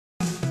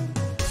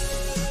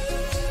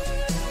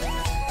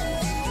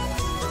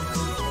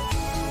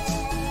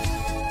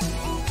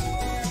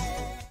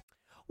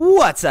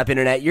What's up,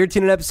 Internet? You're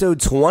tuning in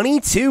episode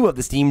 22 of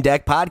the Steam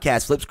Deck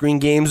Podcast, Flip Screen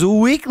Games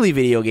weekly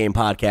video game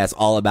podcast,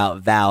 all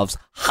about Valve's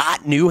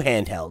hot new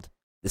handheld,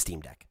 the Steam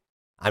Deck.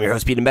 I'm your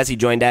host, Pete and Bessie,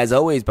 joined as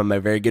always by my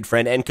very good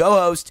friend and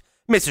co-host,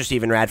 Mr.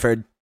 Stephen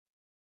Radford.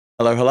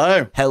 Hello,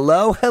 hello.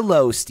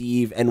 Hello,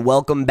 Steve, and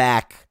welcome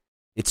back.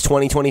 It's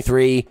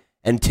 2023,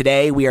 and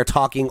today we are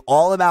talking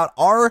all about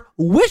our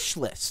wish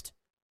list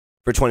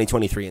for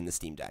 2023 in the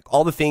Steam Deck.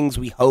 All the things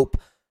we hope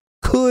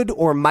could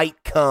or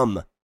might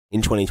come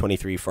in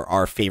 2023 for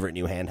our favorite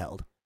new handheld.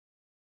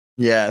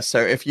 Yeah, so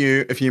if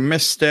you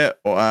missed it,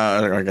 or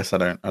I guess I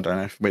don't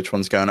know which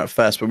one's going up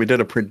first, but we did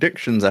a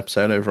predictions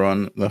episode over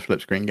on the Flip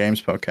Screen Games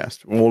podcast,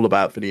 all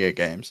about video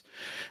games,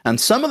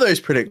 and some of those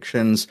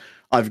predictions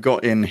I've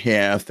got in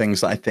here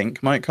things that I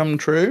think might come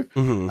true,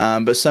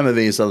 but some of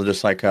these are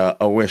just like a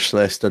wish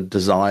list, a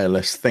desire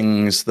list,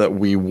 things that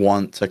we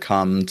want to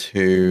come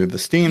to the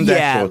Steam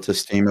Deck or to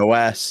Steam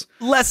OS.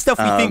 Less stuff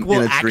we think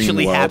will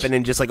actually happen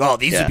and just like, oh,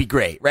 these would be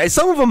great, right?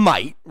 Some of them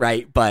might,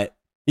 right? But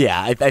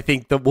yeah, I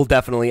think that we'll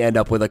definitely end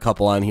up with a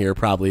couple on here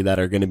probably that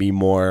are going to be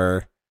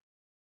more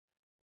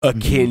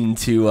akin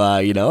to,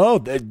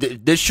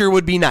 this sure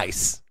would be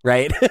nice,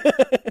 right?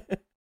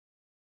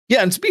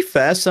 Yeah, and to be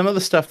fair, some of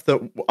the stuff that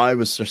I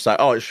was just like,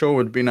 oh, it sure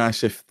would be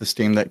nice if the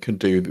Steam Deck could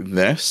do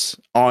this.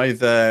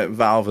 Either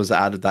Valve has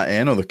added that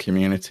in or the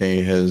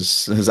community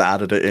has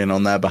added it in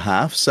on their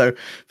behalf. So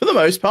for the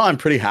most part, I'm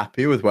pretty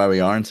happy with where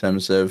we are in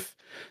terms of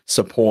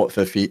support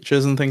for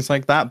features and things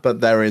like that.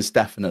 But there is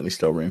definitely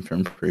still room for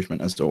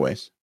improvement, as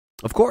always.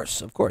 Of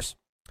course.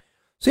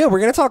 So yeah, we're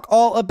going to talk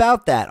all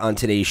about that on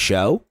today's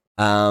show.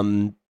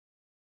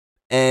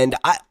 And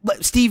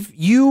Steve,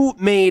 you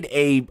made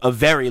a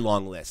very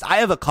long list. I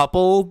have a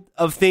couple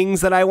of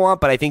things that I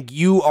want, but I think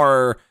you've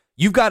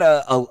got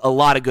a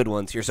lot of good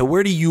ones here. So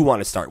where do you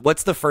want to start?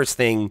 What's the first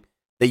thing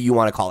that you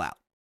want to call out?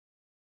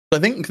 I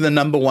think the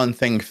number one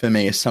thing for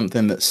me is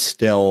something that's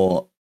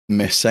still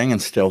missing and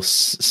still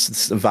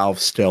Valve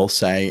still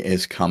say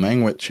is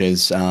coming, which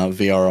is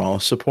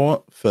VRR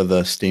support for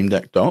the Steam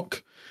Deck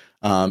dock.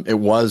 It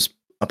was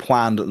a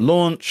planned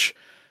launch.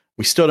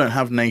 We still don't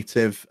have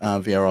native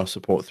VRR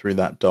support through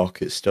that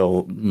dock. It's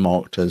still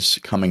marked as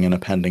coming in a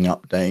pending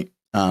update.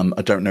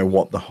 I don't know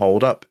what the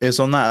holdup is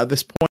on that at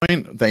this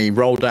point. They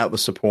rolled out the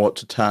support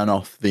to turn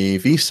off the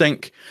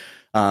VSync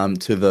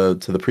to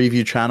the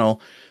preview channel,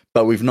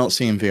 but we've not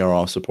seen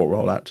VRR support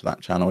roll out to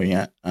that channel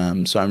yet.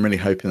 So I'm really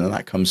hoping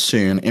that comes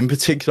soon. In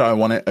particular, I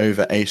want it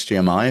over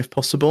HDMI if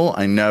possible.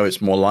 I know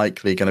it's more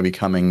likely going to be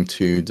coming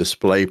to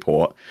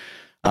DisplayPort.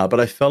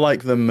 But I feel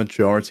like the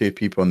majority of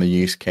people in the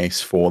use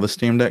case for the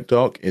Steam Deck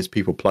dock is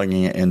people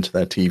plugging it into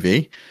their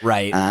TV.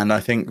 Right. And I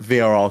think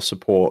VRR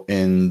support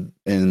in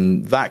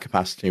that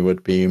capacity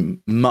would be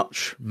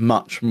much,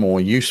 much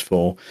more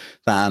useful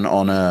than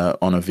on a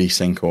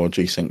VSync or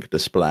G-Sync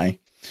display.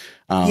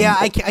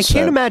 I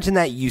can't imagine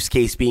that use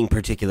case being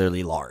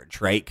particularly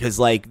large, right? Because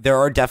like there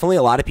are definitely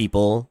a lot of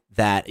people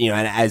that,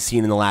 and as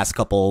seen in the last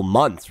couple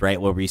months, right,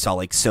 where we saw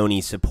like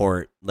Sony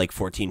support like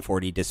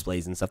 1440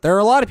 displays and stuff. There are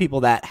a lot of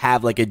people that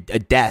have like a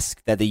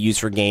desk that they use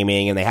for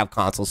gaming and they have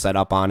consoles set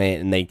up on it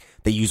and they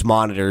use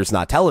monitors,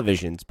 not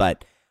televisions.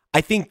 But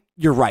I think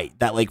you're right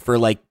that like for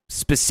like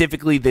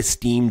specifically the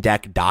Steam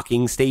Deck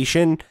docking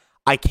station,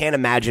 I can't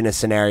imagine a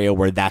scenario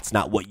where that's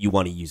not what you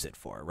want to use it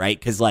for, right?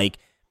 Because like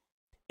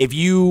if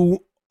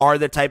you are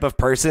the type of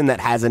person that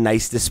has a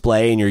nice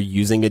display and you're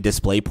using a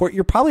display port,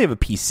 you probably have a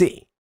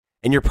PC.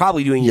 And you're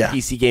probably doing your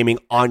PC gaming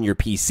on your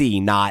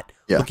PC, not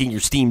hooking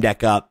your Steam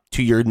Deck up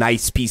to your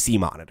nice PC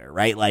monitor,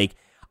 right? Like,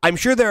 I'm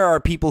sure there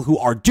are people who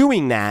are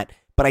doing that,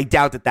 but I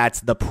doubt that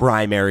that's the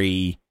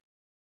primary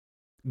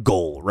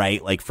goal,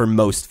 right? Like, for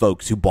most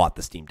folks who bought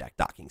the Steam Deck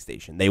docking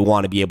station, they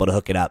want to be able to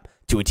hook it up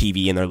to a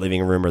TV in their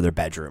living room or their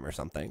bedroom or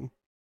something.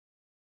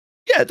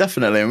 Yeah,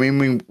 definitely. I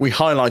mean, we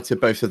highlighted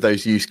both of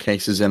those use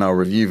cases in our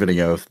review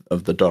video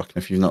of the dock.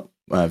 And if you've not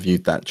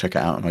viewed that, check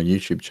it out on our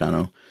YouTube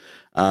channel.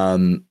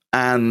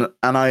 And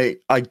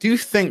I do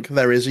think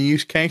there is a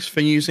use case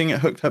for using it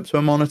hooked up to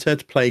a monitor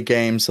to play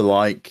games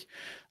like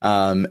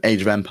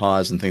Age of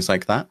Empires and things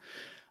like that,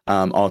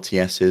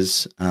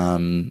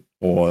 RTSs,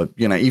 or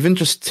even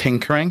just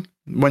tinkering.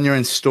 When you're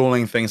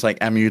installing things like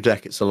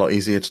EmuDeck, it's a lot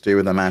easier to do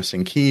with a mouse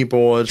and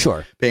keyboard.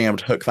 Sure. Being able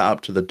to hook that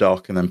up to the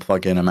dock and then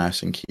plug in a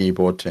mouse and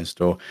keyboard to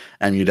install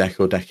EmuDeck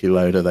or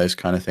DecuLoader, those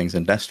kind of things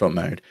in desktop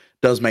mode,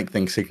 does make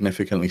things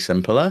significantly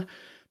simpler.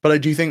 But I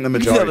do think the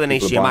majority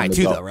of people an HDMI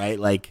too, though, right?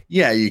 Like,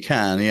 yeah, you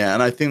can,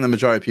 and I think the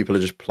majority of people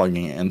are just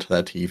plugging it into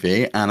their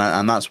TV,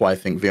 and that's why I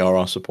think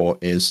VRR support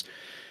is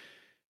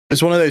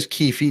one of those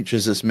key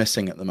features that's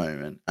missing at the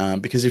moment.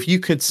 Because if you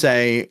could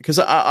say, because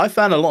I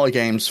found a lot of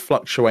games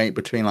fluctuate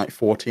between like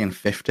 40 and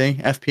 50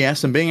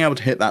 FPS, and being able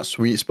to hit that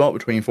sweet spot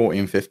between 40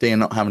 and 50,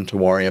 and not having to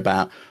worry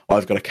about,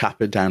 I've got to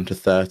cap it down to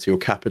 30 or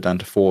cap it down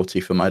to 40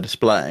 for my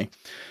display.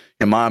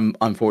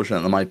 I'm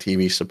fortunate that my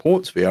TV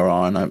supports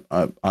VRR, and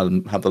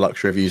I have the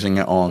luxury of using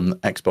it on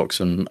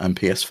Xbox and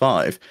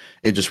PS5.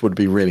 It just would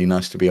be really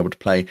nice to be able to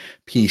play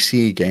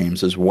PC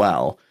games as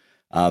well.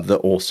 that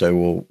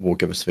also will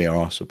give us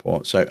VRR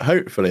support. So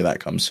hopefully that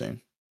comes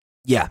soon.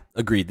 Yeah,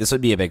 agreed. This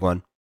would be a big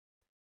one.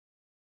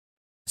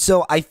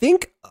 So I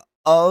think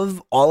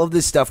of all of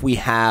this stuff we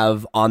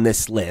have on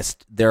this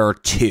list, there are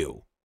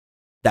two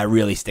that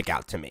really stick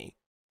out to me.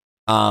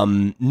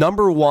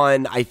 Number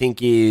one, I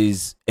think,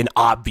 is an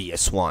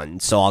obvious one,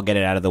 so I'll get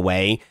it out of the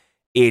way.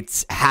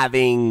 It's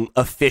having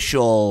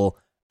official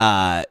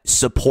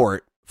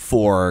support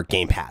for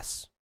Game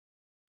Pass,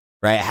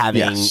 right?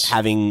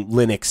 Having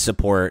Linux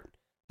support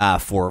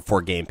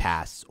for Game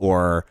Pass,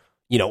 or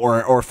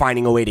or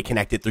finding a way to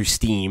connect it through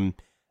Steam,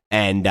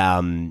 and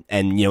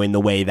in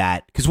the way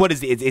that, because what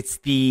is it's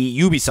the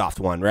Ubisoft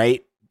one,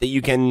 right? That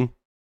you can.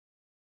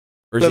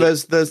 So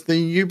there's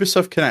the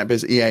Ubisoft Connect,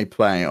 there's EA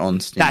Play on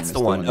Steam. That's the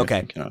one.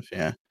 Okay.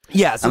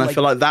 Yeah. So and I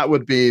feel like that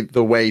would be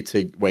the way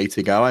to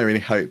go. I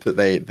really hope that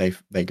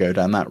they go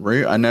down that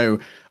route. I know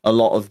a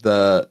lot of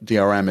the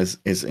DRM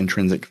is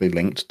intrinsically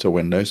linked to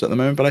Windows at the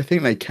moment, but I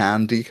think they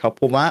can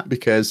decouple that,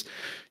 because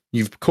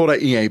you've called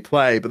it EA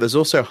Play, but there's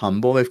also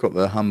Humble. They've got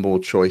the Humble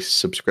Choice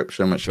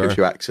subscription, which gives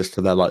you access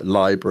to their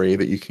library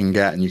that you can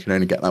get, and you can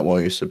only get that while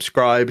you're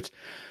subscribed.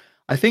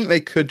 I think they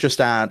could just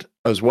add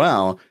as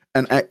well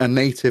a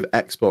native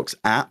Xbox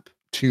app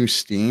to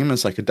Steam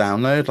as like a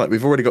download. Like,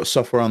 we've already got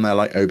software on there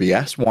like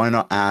OBS. Why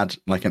not add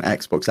like an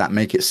Xbox app,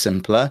 make it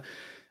simpler?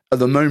 At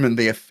the moment,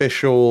 the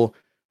official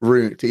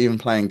route to even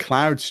playing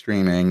cloud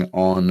streaming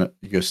on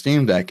your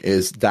Steam Deck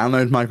is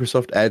download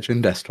Microsoft Edge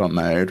in desktop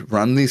mode,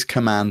 run these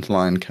command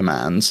line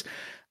commands,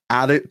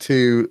 add it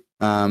to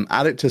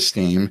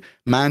Steam,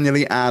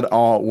 manually add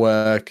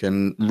artwork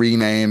and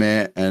rename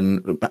it,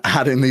 and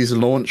add in these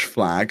launch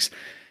flags.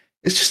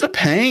 It's just a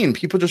pain.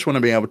 People just want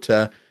to be able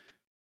to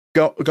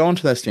go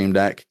onto their Steam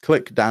Deck,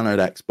 click download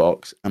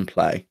Xbox, and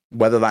play.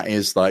 Whether that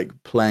is like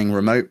playing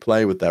remote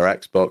play with their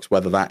Xbox,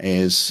 whether that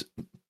is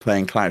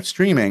playing cloud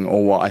streaming,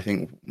 or what I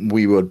think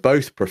we would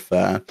both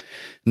prefer,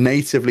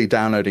 natively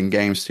downloading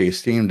games to your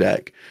Steam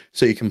Deck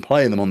so you can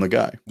play them on the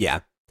go.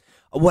 Yeah.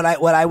 What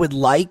I would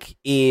like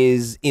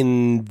is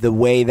in the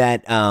way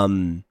that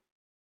I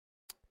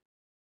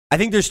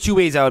think there's two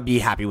ways I would be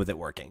happy with it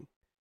working.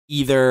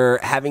 Either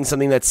having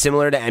something that's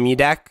similar to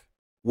EmuDeck,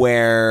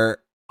 where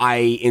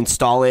I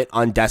install it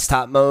on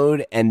desktop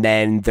mode, and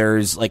then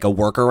there's like a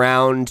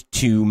workaround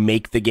to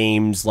make the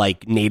games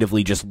like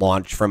natively just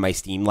launch from my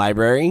Steam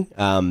library,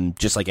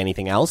 just like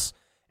anything else,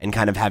 and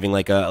kind of having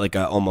like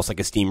a almost like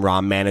a Steam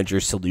ROM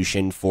manager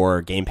solution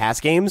for Game Pass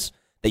games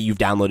that you've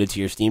downloaded to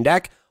your Steam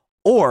Deck,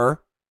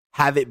 or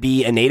have it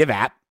be a native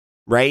app,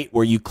 right,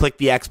 where you click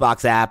the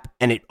Xbox app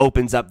and it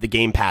opens up the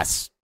Game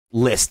Pass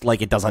list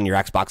like it does on your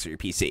Xbox or your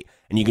PC,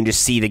 and you can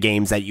just see the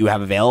games that you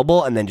have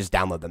available and then just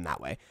download them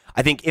that way.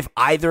 I think if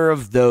either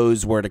of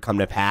those were to come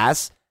to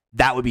pass,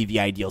 that would be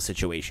the ideal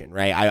situation,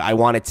 right? I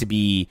want it to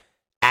be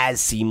as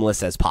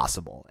seamless as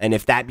possible, and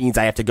if that means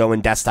I have to go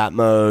in desktop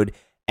mode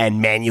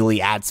and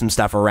manually add some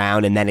stuff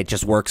around and then it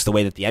just works the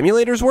way that the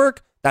emulators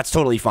work, that's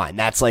totally fine.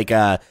 That's like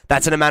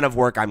that's an amount of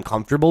work I'm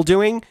comfortable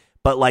doing,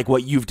 but like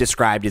what you've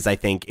described is, I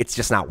think it's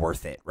just not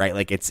worth it, right?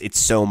 Like it's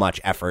so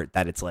much effort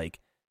that it's like,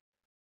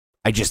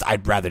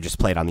 I'd rather just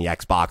play it on the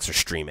Xbox or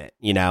stream it,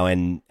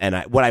 and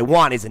what I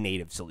want is a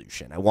native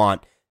solution. I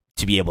want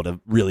to be able to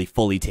really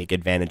fully take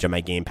advantage of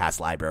my Game Pass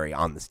library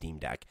on the Steam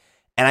Deck.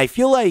 And I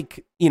feel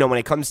like, when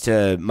it comes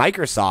to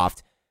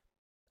Microsoft,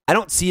 I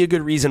don't see a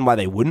good reason why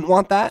they wouldn't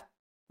want that,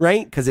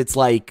 right? Because it's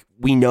like,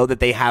 we know that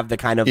they have the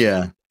kind of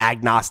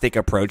agnostic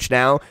approach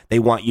now. They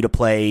want you to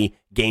play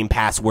Game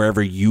Pass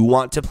wherever you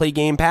want to play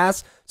Game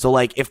Pass. So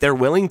like, if they're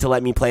willing to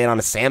let me play it on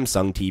a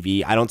Samsung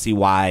TV, I don't see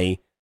why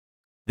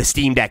the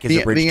Steam Deck is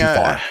a bridge too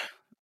far.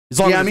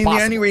 The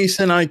only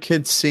reason I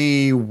could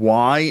see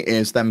why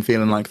is them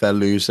feeling like they're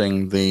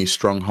losing the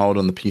stronghold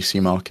on the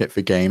PC market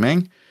for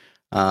gaming.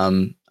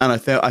 And I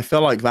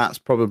feel like that's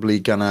probably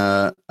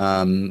gonna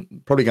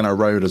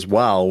erode as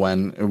well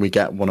when we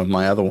get one of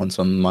my other ones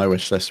on my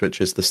wish list,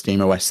 which is the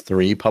SteamOS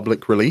 3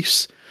 public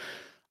release.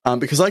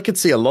 Because I could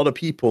see a lot of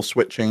people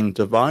switching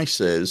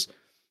devices,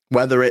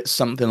 whether it's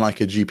something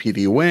like a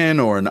GPD Win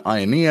or an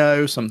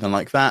Ioneo, something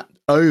like that,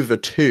 over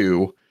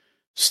to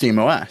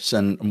SteamOS,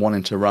 and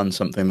wanting to run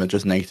something that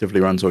just natively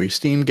runs all your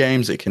Steam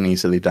games. It can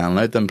easily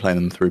download them, play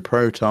them through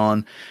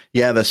Proton.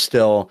 Yeah, there's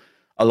still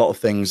a lot of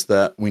things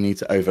that we need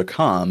to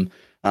overcome.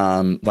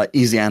 Like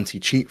easy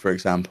anti-cheat, for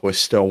example, is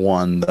still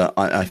one that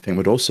I think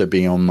would also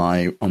be on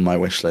my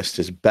wish list,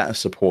 is better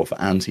support for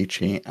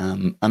anti-cheat.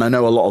 And I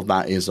know a lot of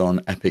that is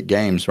on Epic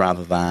Games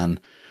rather than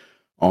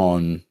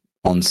on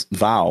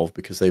Valve,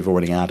 because they've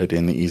already added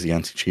in the easy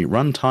anti-cheat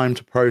runtime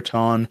to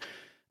Proton.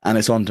 And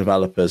it's on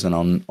developers and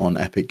on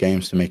Epic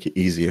Games to make it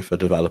easier for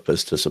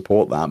developers to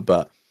support that.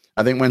 But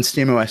I think when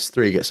SteamOS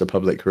 3 gets a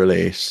public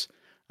release,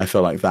 I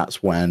feel like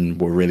that's when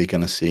we're really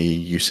going to see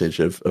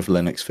usage of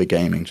Linux for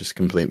gaming just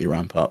completely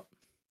ramp up.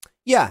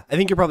 Yeah, I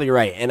think you're probably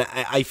right. And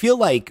I feel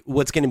like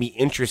what's going to be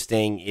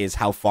interesting is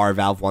how far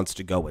Valve wants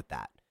to go with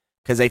that.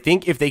 Because I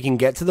think if they can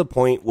get to the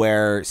point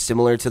where,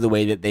 similar to the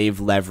way that they've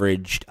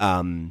leveraged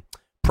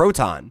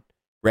Proton,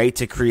 right,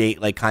 to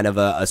create like kind of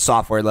a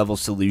software level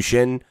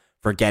solution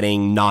for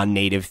getting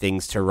non-native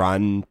things to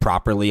run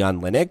properly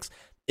on Linux.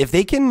 If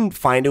they can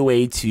find a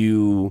way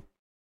to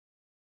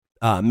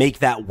make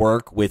that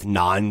work with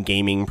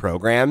non-gaming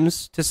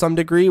programs to some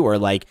degree, where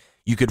like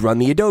you could run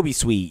the Adobe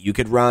suite, you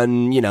could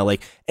run,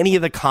 like any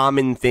of the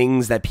common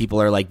things that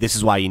people are like, this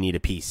is why you need a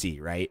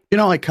PC, right?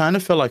 I kind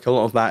of feel like a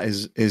lot of that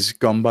is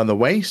gone by the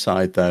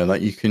wayside, though.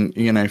 Like you can,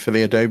 for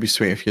the Adobe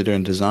suite, if you're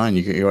doing design,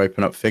 you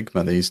open up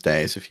Figma these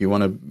days. If you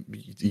want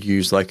to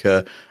use like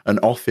an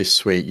Office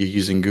suite, you're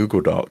using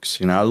Google Docs.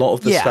 A lot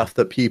of the stuff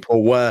that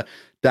people were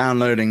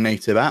downloading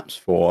native apps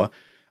for,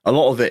 a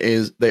lot of it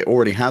is they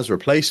already has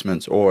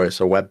replacements, or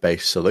it's a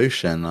web-based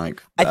solution.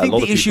 Like I think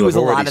the issue is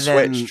a lot of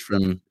them switched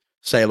from,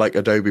 say, like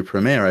Adobe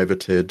Premiere over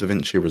to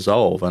DaVinci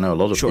Resolve. I know a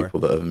lot of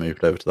people that have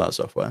moved over to that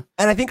software.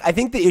 And I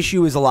think the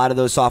issue is a lot of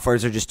those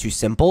softwares are just too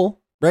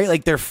simple, right?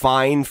 Like they're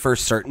fine for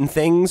certain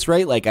things,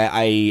 right? Like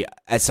I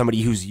as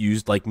somebody who's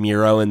used like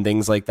Miro and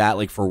things like that,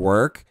 like for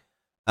work,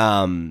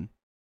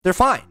 they're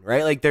fine,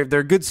 right? Like they're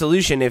a good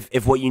solution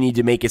if what you need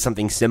to make is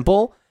something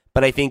simple.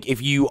 But I think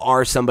if you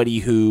are somebody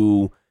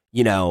who,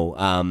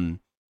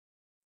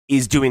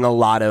 is doing a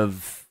lot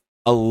of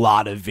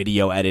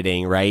video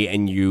editing, right?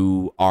 And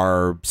you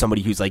are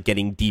somebody who's like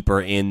getting deeper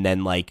in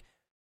than like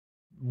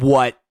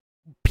what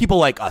people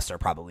like us are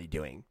probably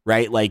doing,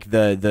 right? Like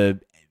the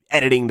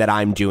editing that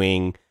I'm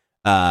doing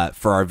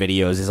for our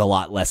videos is a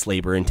lot less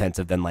labor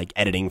intensive than like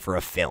editing for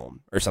a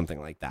film or something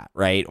like that,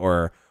 right?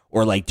 Or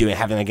like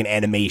having like an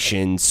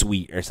animation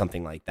suite or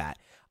something like that.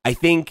 I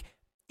think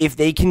if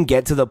they can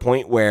get to the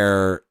point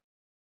where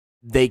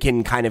they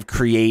can kind of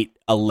create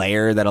a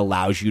layer that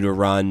allows you to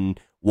run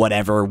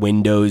whatever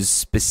Windows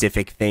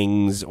specific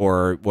things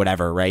or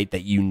whatever, right,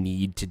 that you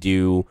need to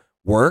do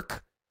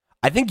work,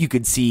 I think you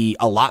could see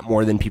a lot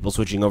more than people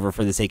switching over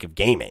for the sake of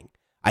gaming.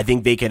 I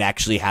think they could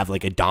actually have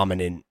like a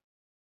dominant,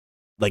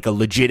 like a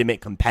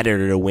legitimate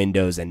competitor to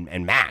Windows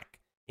and Mac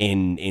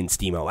in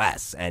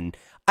SteamOS. And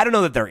I don't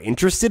know that they're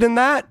interested in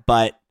that,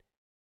 but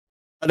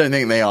I don't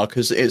think they are,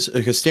 because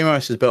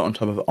SteamOS is built on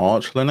top of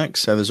Arch Linux,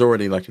 so there's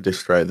already like a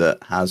distro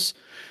that has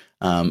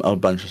a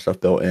bunch of stuff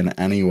built in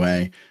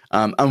anyway.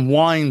 And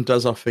Wine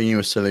does offer you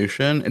a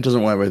solution. It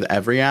doesn't work with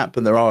every app,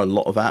 but there are a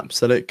lot of apps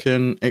that it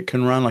can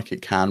run. Like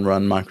it can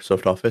run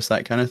Microsoft Office,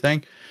 that kind of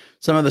thing.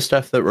 Some of the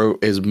stuff that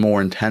is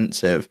more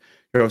intensive,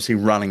 you're obviously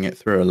running it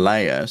through a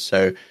layer.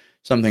 So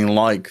something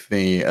like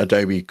the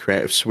Adobe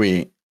Creative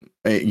Suite,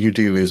 you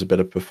do lose a bit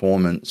of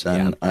performance,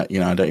 and I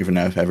don't even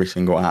know if every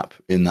single app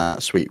in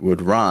that suite would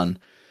run.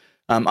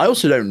 I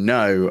also don't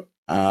know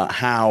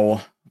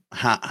how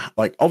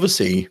like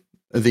obviously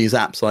these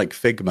apps like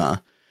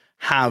Figma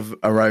have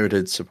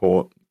eroded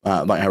support,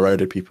 like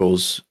eroded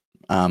people's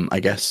I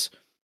guess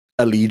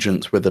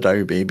allegiance with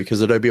Adobe,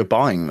 because Adobe are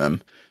buying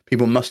them.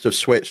 People must have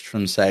switched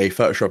from, say,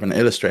 Photoshop and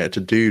Illustrator to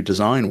do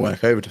design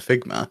work over to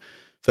Figma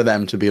for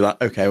them to be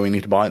like, okay, we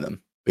need to buy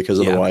them,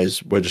 because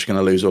otherwise we're just going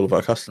to lose all of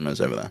our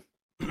customers over there.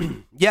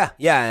 Yeah,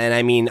 and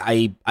I mean,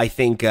 I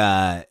think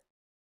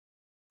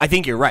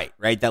you're right,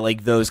 that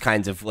like those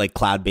kinds of like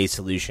cloud-based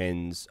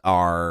solutions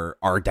are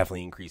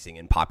definitely increasing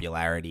in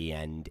popularity,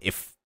 and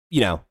if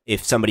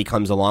somebody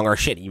comes along, or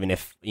shit, even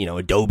if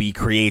Adobe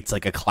creates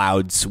like a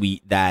cloud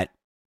suite that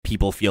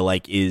people feel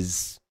like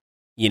is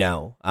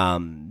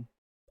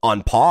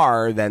on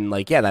par, then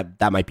like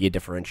that might be a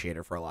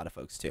differentiator for a lot of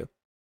folks too,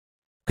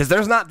 because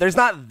there's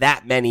not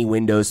that many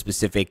Windows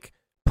specific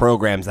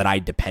programs that I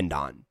depend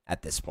on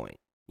at this point.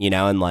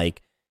 And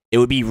like it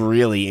would be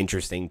really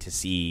interesting to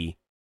see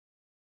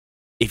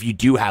if you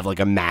do have like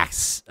a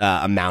max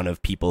amount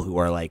of people who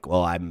are like,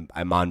 well,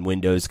 I'm on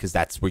Windows because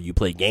that's where you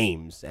play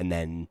games, and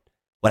then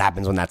what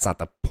happens when that's not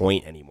the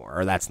point anymore,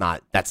 or it's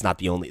not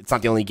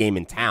the only game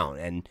in town.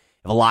 And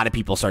if a lot of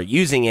people start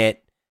using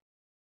it,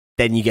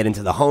 then you get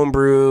into the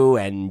homebrew,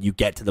 and you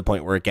get to the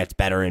point where it gets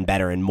better and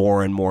better and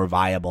more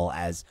viable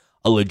as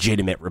a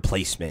legitimate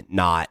replacement,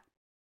 not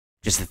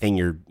just the thing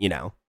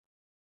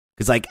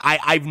because like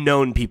I've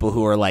known people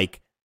who are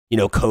like,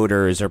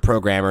 coders or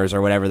programmers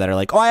or whatever that are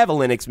like, oh, I have a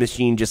Linux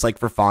machine just like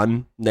for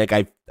fun. Like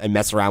I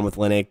mess around with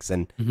Linux,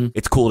 and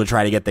it's cool to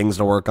try to get things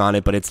to work on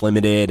it, but it's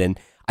limited. And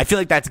I feel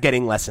like that's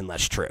getting less and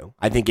less true.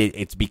 I think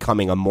it's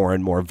becoming a more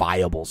and more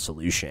viable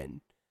solution.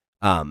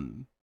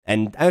 And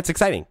it's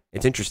exciting.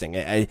 It's interesting.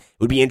 It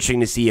would be interesting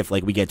to see if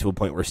like we get to a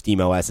point where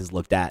SteamOS is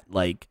looked at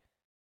like,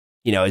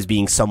 as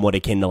being somewhat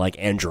akin to like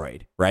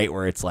Android, right?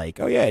 Where it's like,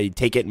 oh yeah, you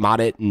take it, mod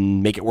it,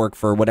 and make it work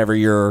for whatever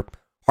your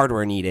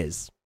hardware need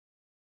is.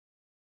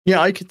 Yeah,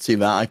 I could see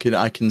that.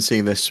 I can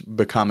see this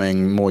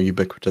becoming more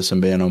ubiquitous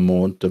and being on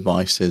more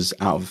devices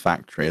out of the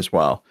factory as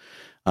well.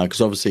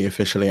 Because obviously,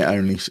 officially, it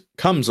only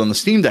comes on the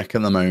Steam Deck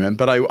at the moment.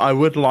 But I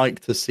would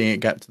like to see it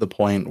get to the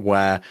point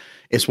where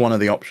it's one of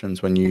the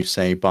options when you,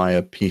 say, buy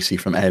a PC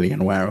from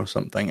Alienware or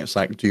something. It's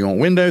like, do you want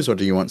Windows or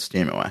do you want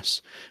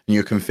SteamOS? And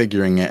you're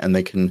configuring it, and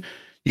they can,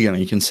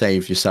 you can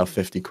save yourself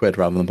 50 quid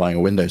rather than buying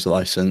a Windows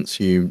license.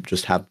 You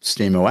just have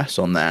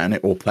SteamOS on there, and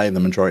it will play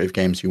the majority of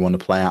games you want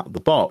to play out of the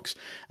box.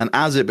 And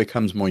as it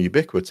becomes more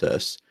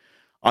ubiquitous,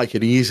 I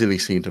could easily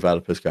see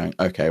developers going,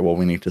 okay, well,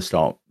 we need to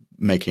start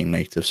making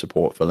native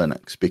support for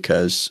Linux,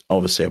 because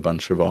obviously a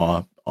bunch of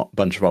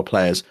our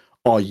players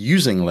are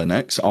using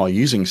Linux, are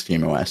using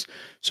SteamOS.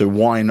 So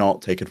why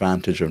not take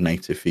advantage of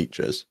native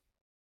features?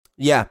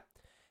 Yeah.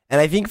 And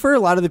I think for a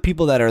lot of the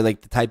people that are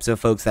like the types of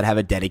folks that have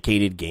a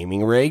dedicated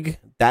gaming rig,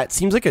 that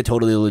seems like a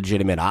totally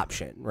legitimate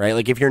option, right?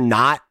 Like if you're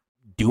not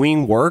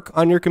doing work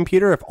on your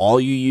computer, if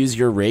all you use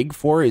your rig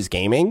for is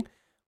gaming,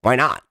 why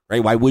not,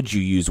 right? Why would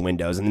you use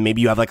Windows? And then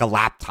maybe you have like a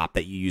laptop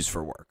that you use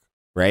for work,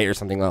 right? Or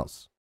something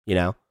else, you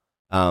know?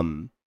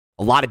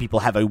 A lot of people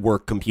have a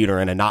work computer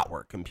and a not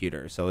work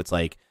computer. So it's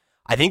like,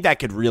 I think that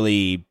could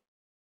really,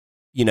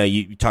 you know,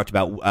 you talked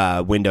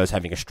about Windows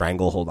having a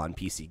stranglehold on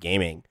PC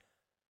gaming.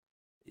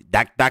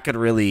 That could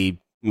really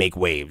make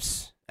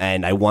waves,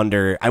 and I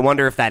wonder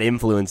if that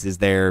influences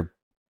their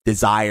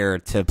desire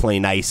to play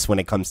nice when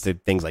it comes to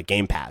things like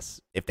Game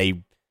Pass. If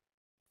they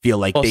feel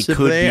like Possibly, they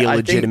could be a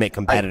legitimate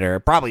competitor,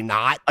 probably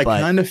not. I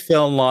kind of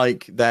feel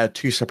like they're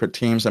two separate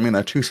teams. I mean,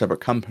 they're two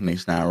separate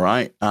companies now,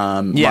 right?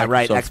 Yeah,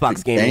 right.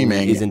 Xbox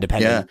Gaming is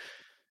independent. Yeah.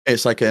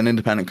 It's like an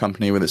independent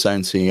company with its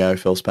own CEO.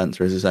 Phil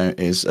Spencer is a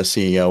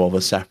CEO of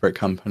a separate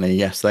company.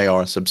 Yes, they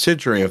are a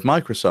subsidiary of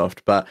Microsoft,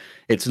 but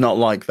it's not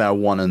like they're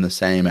one and the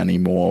same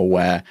anymore,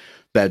 where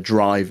they're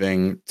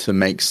driving to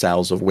make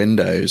sales of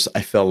Windows. I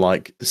feel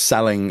like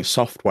selling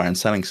software and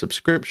selling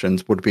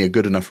subscriptions would be a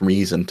good enough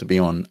reason to be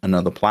on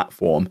another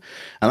platform.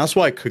 And that's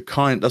why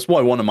that's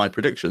why one of my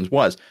predictions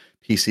was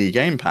PC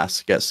Game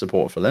Pass gets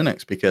support for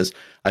Linux, because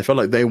I feel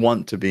like they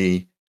want to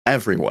be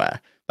everywhere.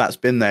 That's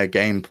been their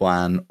game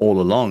plan all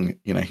along.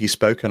 You know, he's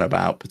spoken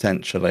about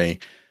potentially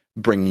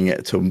bringing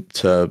it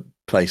to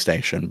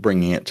PlayStation,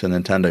 bringing it to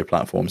Nintendo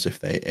platforms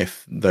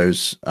if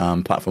those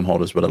platform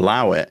holders would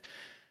allow it.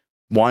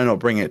 Why not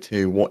bring it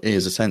to what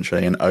is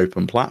essentially an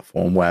open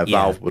platform where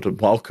Valve would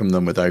welcome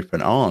them with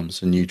open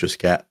arms, and you just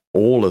get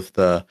all of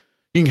you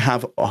can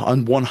have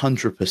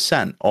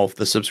 100% of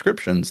the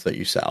subscriptions that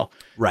you sell.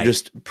 Right.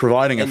 Just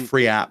providing a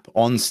free app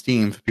on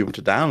Steam for people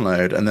to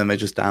download, and then they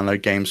just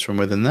download games from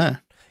within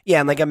there. Yeah,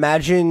 and like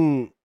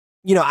imagine,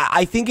 you know,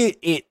 I think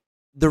it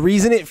the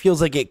reason it feels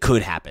like it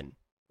could happen,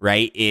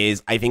 right,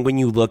 is I think when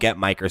you look at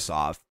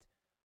Microsoft,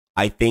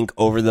 I think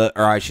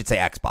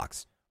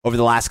Xbox, over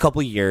the last couple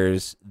of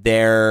years,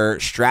 their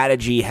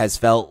strategy has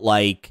felt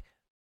like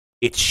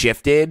it's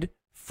shifted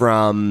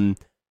from,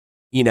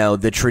 you know,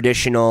 the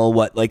traditional,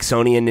 what like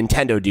Sony and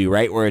Nintendo do,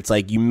 right, where it's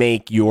like you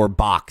make your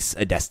box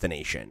a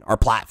destination. Our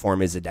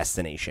platform is a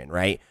destination,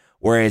 right?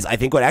 Whereas I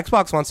think what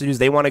Xbox wants to do is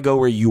they want to go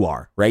where you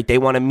are, right? They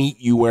want to meet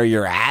you where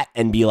you're at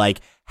and be like,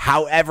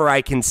 however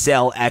I can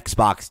sell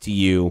Xbox to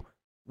you,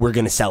 we're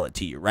going to sell it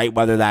to you, right?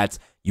 Whether that's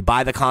you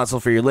buy the console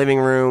for your living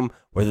room,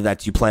 whether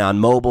that's you play on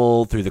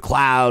mobile through the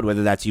cloud,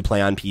 whether that's you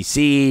play on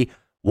PC,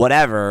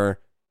 whatever,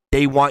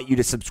 they want you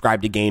to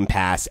subscribe to Game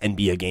Pass and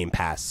be a Game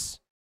Pass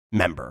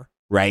member,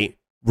 right?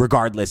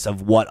 Regardless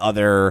of what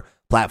other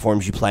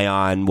platforms you play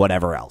on,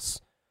 whatever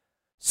else.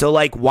 So,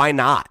 like, why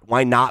not?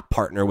 Why not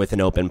partner with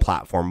an open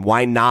platform?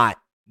 Why not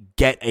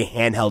get a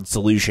handheld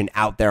solution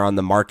out there on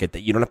the market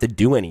that you don't have to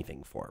do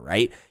anything for,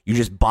 right? You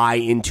just buy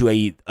into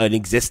an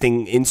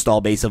existing install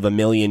base of 1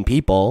 million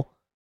people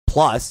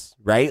plus,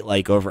 right?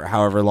 Like, over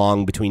however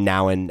long between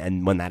now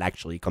and when that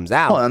actually comes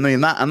out. Well, I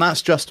mean,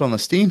 that's just on the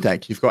Steam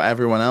Deck. You've got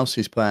everyone else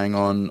who's playing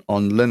on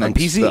Linux on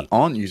PC. That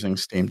aren't using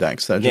Steam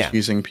Decks. They're just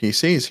using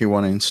PCs who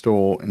want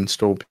to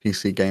install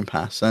PC Game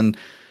Pass. And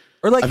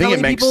or like, I think it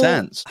makes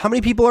sense. How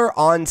many people are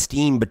on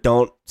Steam but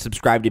don't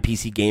subscribe to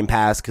PC Game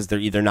Pass because they're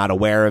either not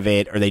aware of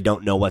it or they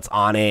don't know what's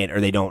on it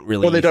or they don't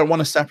really... Well, they don't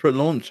want a separate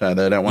launcher.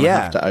 They don't want to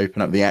have to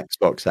open up the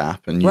Xbox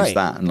app and use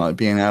that. And like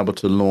being able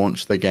to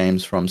launch the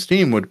games from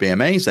Steam would be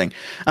amazing.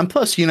 And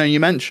plus, you know, you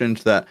mentioned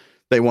that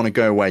they want to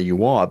go where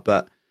you are,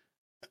 but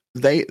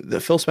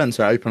Phil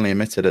Spencer openly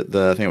admitted at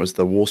I think it was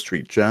the Wall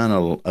Street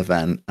Journal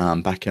event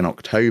back in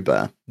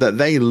October, that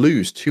they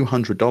lose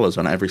 $200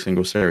 on every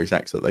single Series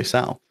X that they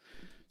sell.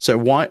 So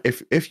why,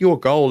 if your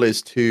goal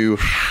is to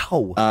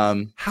how are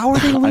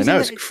they losing? I know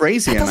it's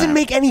crazy. That doesn't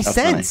make any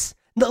sense.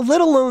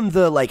 Let alone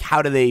the like,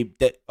 how do they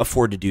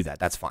afford to do that?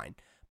 That's fine,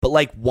 but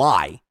like,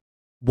 why?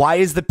 Why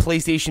is the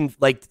PlayStation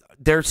like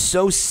they're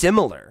so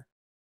similar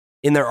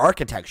in their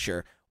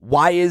architecture?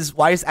 Why is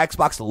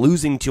Xbox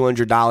losing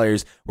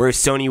 $200 whereas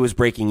Sony was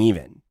breaking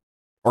even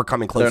or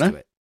coming close to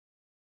it?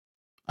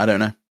 I don't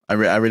know. I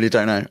really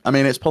don't know. I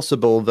mean, it's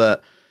possible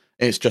that.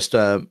 It's just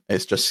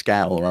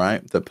scale,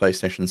 right? The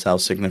PlayStation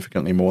sells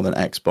significantly more than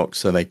Xbox,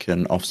 so they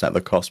can offset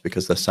the cost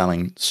because they're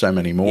selling so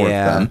many more of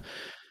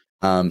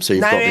them. So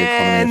you've got the economy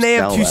and of they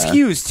scale have two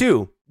there. SKUs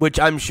too,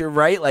 which I'm sure,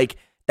 right? Like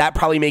that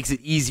probably makes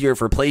it easier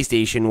for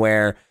PlayStation,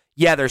 where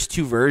there's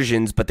two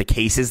versions, but the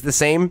case is the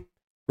same,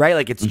 right?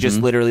 Like it's just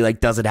literally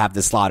like, does it have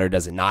the slot or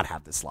does it not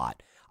have the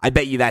slot? I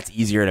bet you that's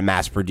easier to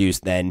mass produce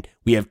than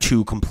we have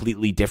two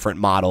completely different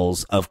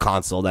models of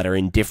console that are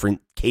in different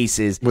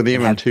cases. With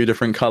even two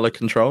different color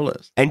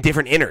controllers. And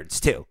different innards,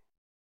 too.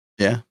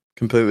 Yeah,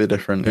 completely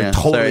different. They're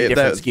totally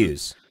different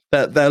SKUs.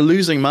 they're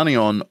losing money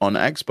on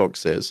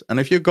Xboxes. And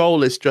if your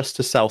goal is just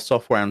to sell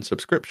software and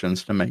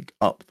subscriptions to make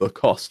up the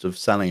cost of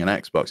selling an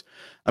Xbox,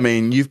 I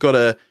mean,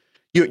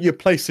 you're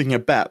placing a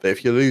bet that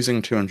if you're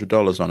losing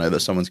 $200 on it, that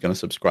someone's going to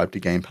subscribe to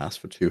Game Pass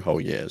for 2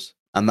 whole years.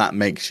 And that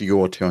makes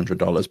your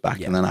 $200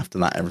 back, and then after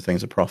that,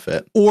 everything's a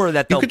profit. Or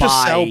that they'll you could buy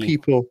just sell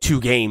people 2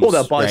 games, or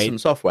they'll buy right? some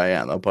software.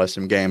 Yeah, they'll buy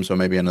some games, or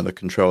maybe another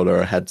controller,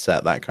 or a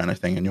headset, that kind of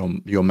thing,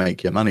 and you'll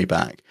make your money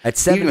back. At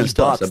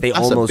 $70, they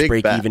almost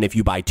break even if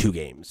you buy 2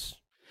 games.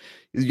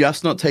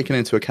 That's not taking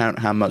into account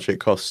how much it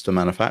costs to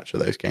manufacture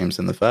those games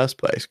in the first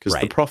place. Because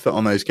the profit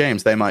on those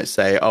games, they might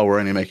say, "Oh, we're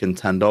only making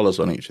 $10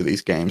 on each of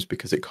these games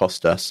because it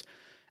cost us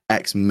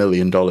X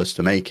million dollars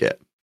to make it."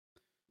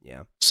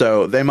 Yeah.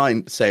 So they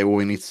might say, well,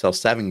 we need to sell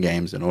 7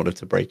 games in order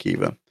to break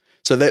even.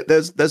 So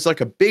there's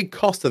like a big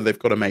cost that they've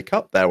got to make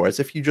up there. Whereas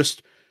if you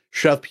just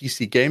shove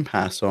PC Game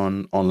Pass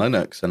on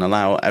Linux and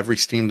allow every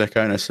Steam Deck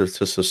owner to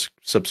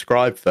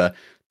subscribe for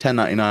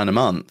 $10.99 a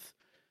month,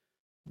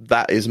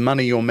 that is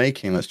money you're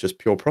making. That's just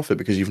pure profit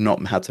because you've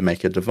not had to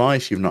make a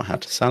device. You've not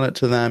had to sell it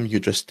to them. You're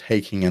just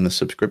taking in the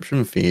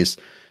subscription fees,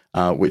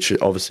 which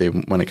obviously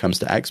when it comes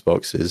to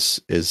Xbox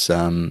is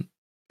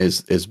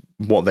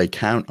what they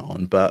count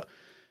on. But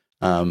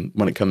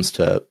when it comes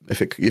to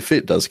if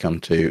it does come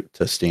to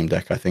Steam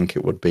Deck, I think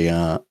it would be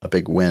a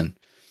big win.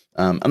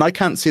 And I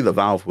can't see that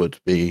Valve would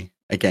be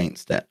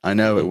against it. I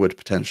know it would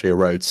potentially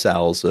erode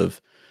sales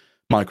of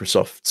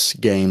Microsoft's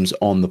games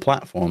on the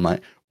platform.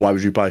 Like, why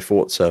would you buy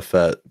Forza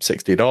for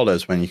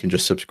 $60 when you can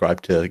just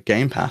subscribe to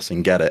Game Pass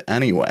and get it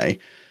anyway?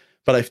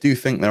 But I do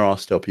think there are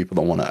still people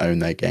that want to own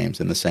their games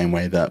in the same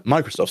way that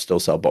Microsoft still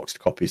sell boxed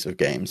copies of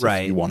games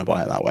if you want to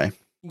buy it that way.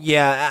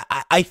 Yeah,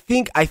 I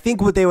think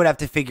what they would have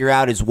to figure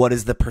out is what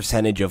is the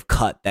percentage of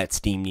cut that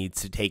Steam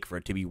needs to take for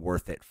it to be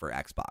worth it for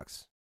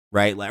Xbox,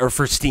 right? Or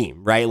for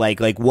Steam, right? Like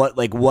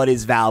what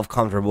is Valve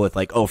comfortable with?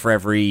 Like, oh, for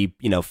every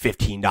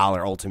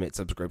 $15 Ultimate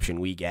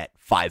subscription, we get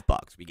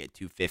 $5, we get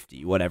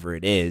 $2.50, whatever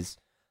it is.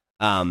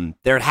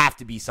 There'd have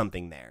to be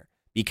something there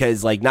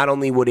because like not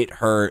only would it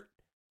hurt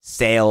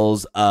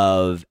sales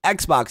of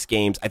Xbox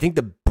games, I think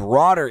the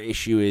broader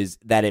issue is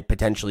that it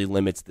potentially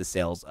limits the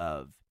sales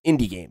of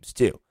indie games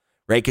too.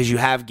 Right, because you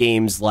have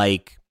games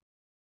like,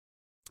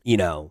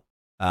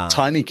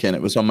 Tinykin.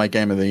 It was on my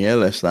Game of the Year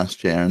list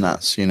last year, and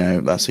that's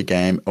a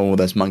game. Oh,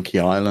 there's Monkey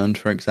Island,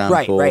 for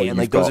example. Right, and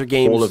like those are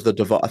games. All of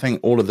I think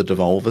all of the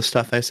Devolver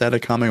stuff they said are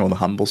coming. All the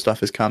Humble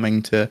stuff is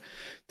coming to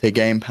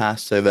Game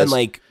Pass. So there's and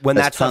like when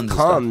that stuff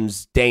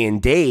comes day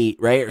and date,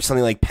 right, or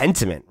something like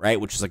Pentiment,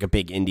 right, which is like a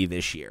big indie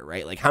this year,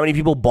 right? Like how many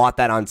people bought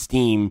that on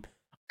Steam?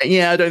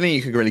 Yeah, I don't think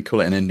you could really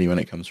call it an indie when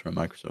it comes from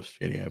a Microsoft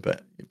studio,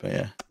 but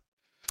yeah.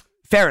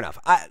 Fair enough.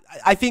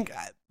 I think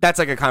that's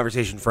like a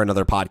conversation for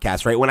another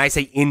podcast, right? When I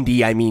say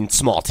indie, I mean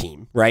small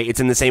team, right?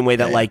 It's in the same way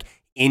that like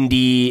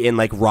indie and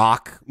like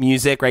rock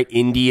music, right?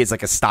 Indie is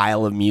like a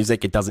style of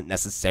music. It doesn't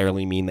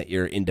necessarily mean that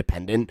you're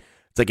independent.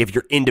 It's like if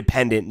you're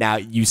independent, now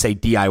you say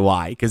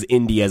DIY because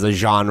indie as a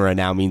genre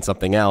now means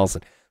something else.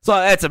 So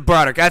that's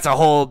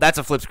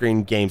a Flip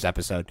Screen Games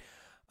episode.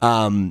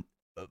 But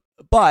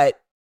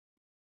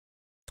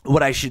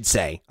what I should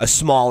say, a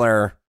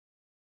smaller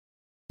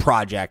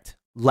project,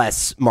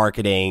 less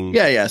marketing.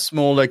 Yeah.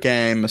 Smaller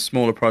game, a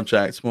smaller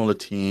project, smaller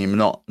team,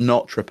 not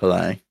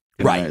AAA.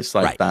 Right. It's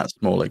like that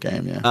smaller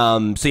game, yeah.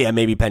 So yeah,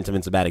 maybe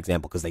Pentiment's a bad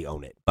example because they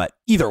own it. But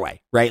either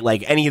way, right?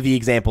 Like any of the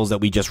examples that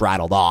we just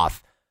rattled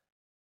off,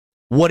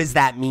 what does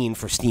that mean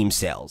for Steam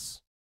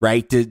sales?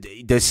 Right?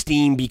 Does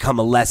Steam become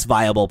a less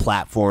viable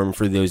platform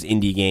for those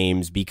indie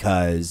games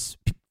because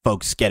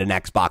folks get an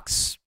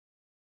Xbox,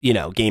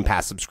 Game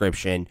Pass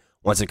subscription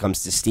once it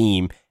comes to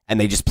Steam and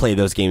they just play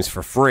those games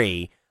for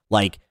free?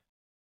 Like,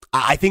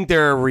 I think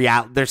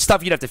there's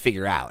stuff you'd have to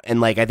figure out, and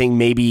like I think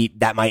maybe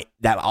that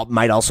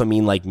might also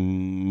mean like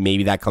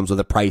maybe that comes with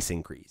a price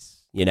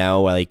increase,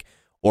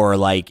 or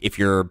like if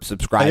you're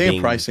subscribing. I think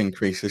a price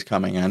increase is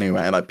coming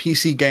anyway. Like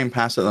PC Game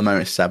Pass at the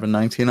moment is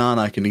 $7.99.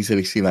 I can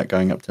easily see that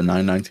going up to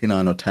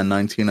 $9.99 or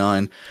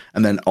 $10.99,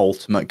 and then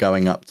Ultimate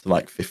going up to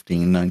like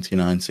 $15.99,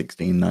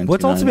 $16.99.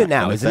 What's Ultimate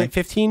now? Isn't it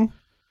 $15?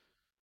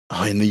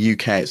 Oh, in the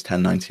UK, it's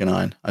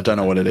 $10.99. I don't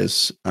know what it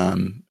is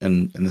in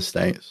the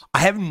States. I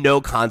have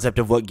no concept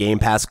of what Game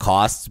Pass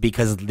costs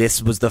because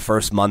this was the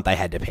first month I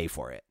had to pay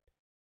for it.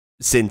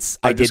 Since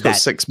I did that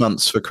 6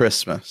 months for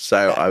Christmas,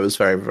 so I was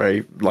very,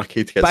 very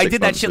lucky to get. But I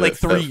did that shit like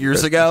 3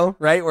 years ago,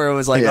 right? Where it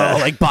was like,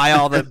 buy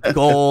all the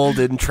gold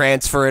and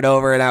transfer it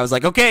over, and I was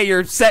like, okay,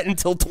 you're set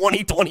until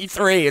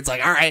 2023. It's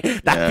like, all right,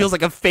 that feels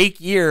like a fake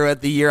year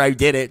at the year I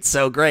did it.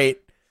 So great.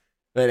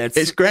 But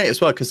it's great as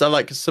well because I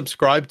like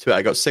subscribe to it.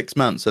 I got 6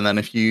 months, and then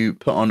if you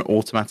put on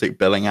automatic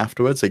billing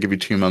afterwards, they give you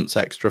 2 months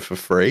extra for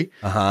free.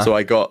 So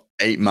I got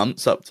 8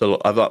 months up till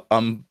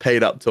I'm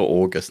paid up till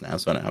August now,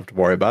 so I don't have to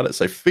worry about it.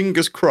 So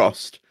fingers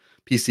crossed,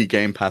 PC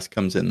Game Pass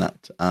comes in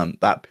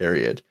that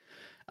period.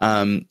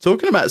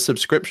 Talking about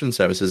subscription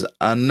services,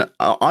 and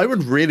I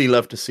would really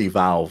love to see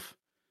Valve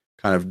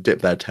kind of dip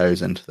their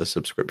toes into the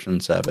subscription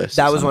service.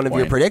 That was one of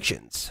your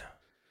predictions.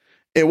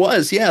 It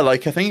was, yeah.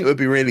 Like I think it would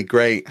be really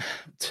great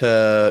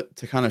to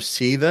kind of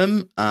see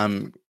them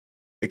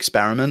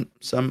experiment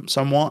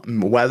somewhat,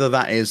 whether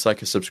that is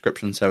like a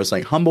subscription service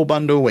like Humble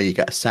Bundle, where you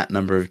get a set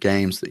number of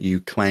games that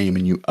you claim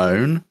and you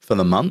own for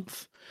the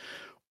month,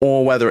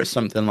 or whether it's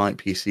something like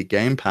PC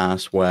Game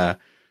Pass, where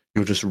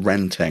you're just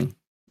renting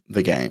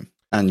the game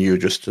and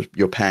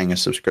you're paying a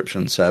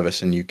subscription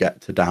service and you get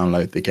to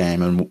download the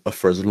game, and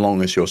for as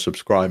long as you're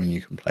subscribing,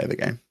 you can play the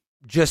game.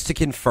 Just to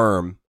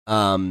confirm,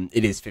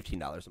 it is $15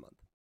 a month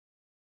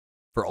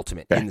for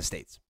Ultimate in the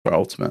States. For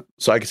Ultimate,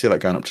 so I can see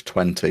that going up to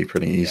 20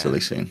 pretty easily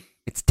soon.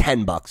 It's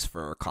 $10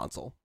 for a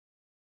console.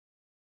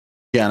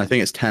 Yeah, and I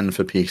think it's 10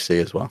 for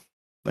PC as well.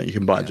 Like you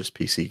can buy just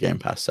PC Game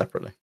Pass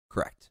separately.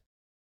 Correct.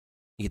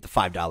 You get the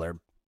 $5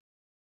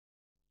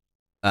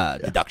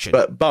 deduction.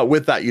 But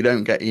with that, you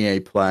don't get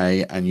EA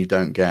Play and you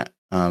don't get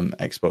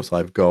Xbox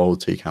Live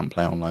Gold, so you can't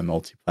play online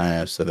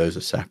multiplayer. So those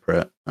are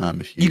separate.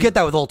 If you get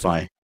that with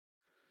Ultimate.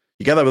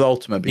 You get that with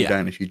Ultimate, but you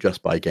don't if you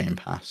just buy Game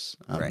Pass.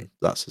 Right.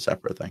 That's a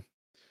separate thing.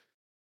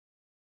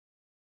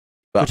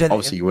 But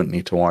obviously, you wouldn't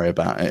need to worry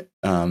about it.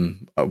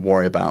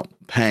 Worry about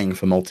paying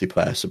for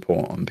multiplayer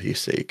support on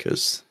PC,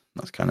 because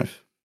that's kind of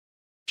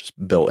just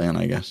built in,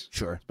 I guess.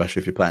 Sure.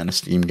 Especially if you're playing a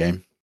Steam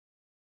game.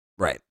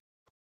 Right.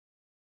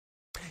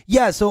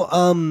 Yeah. So,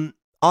 on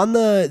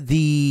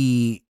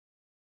the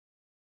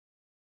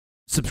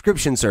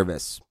subscription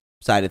service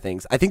side of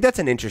things, I think that's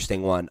an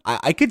interesting one.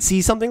 I could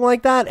see something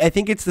like that. I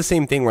think it's the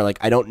same thing where, like,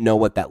 I don't know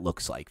what that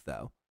looks like,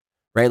 though.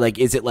 Right? Like,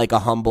 is it like a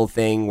Humble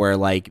thing where,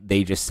 like,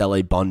 they just sell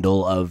a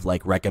bundle of,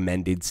 like,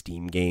 recommended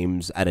Steam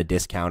games at a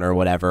discount or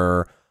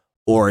whatever?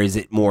 Or is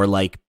it more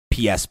like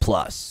PS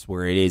Plus,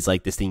 where it is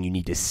like this thing you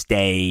need to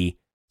stay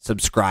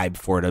subscribed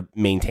for to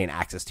maintain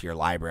access to your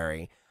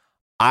library?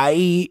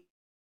 I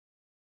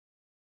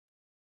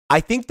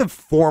think the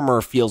former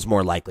feels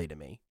more likely to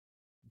me.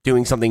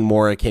 Doing something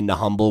more akin to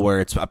Humble, where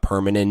it's a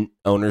permanent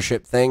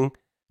ownership thing,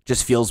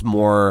 just feels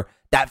more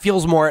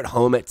at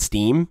home at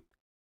Steam.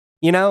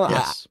 You know,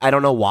 yes. I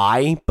don't know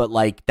why, but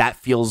like that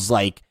feels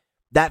like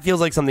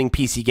something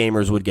PC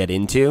gamers would get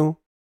into,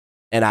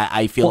 and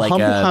I feel like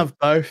Humble have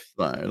both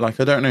though. Like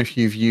I don't know if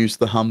you've used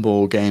the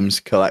Humble Games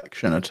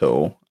collection at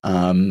all.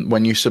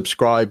 When you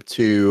subscribe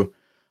to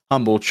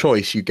Humble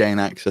Choice, you gain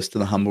access to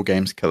the Humble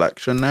Games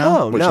collection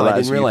now, which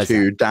allows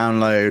you to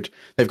download.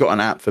 They've got an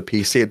app for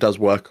PC. It does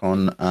work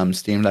on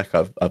Steam Deck.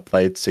 I've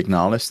played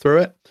Signalis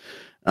through it.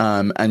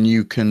 And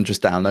you can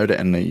just download it,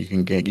 and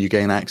you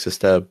gain access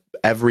to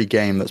every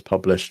game that's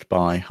published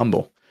by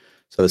Humble.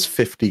 So there's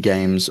 50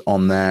 games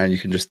on there. You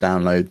can just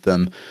download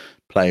them,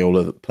 play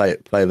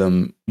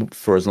them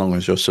for as long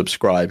as you're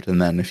subscribed,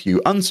 and then if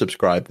you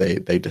unsubscribe,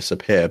 they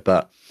disappear.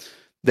 But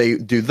they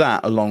do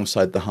that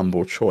alongside the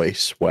Humble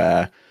Choice,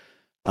 where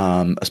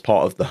as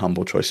part of the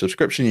Humble Choice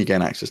subscription, you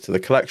gain access to the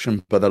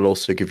collection, but they'll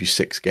also give you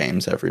 6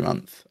 games every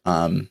month.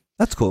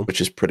 That's cool,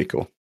 which is pretty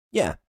cool.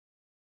 Yeah.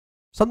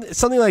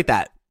 Something like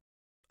that,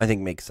 I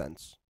think, makes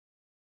sense.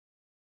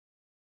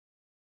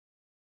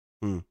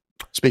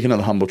 Speaking of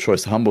the Humble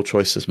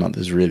Choice this month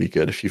is really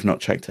good. If you've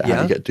not checked it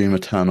out, you get Doom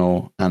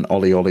Eternal and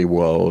Ollie Ollie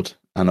World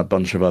and a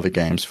bunch of other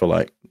games for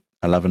like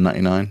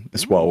 $11.99.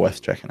 It's well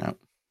worth checking out.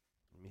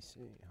 Let me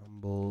see.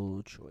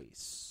 Humble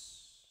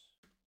Choice.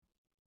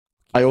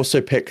 I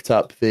also picked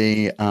up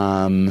the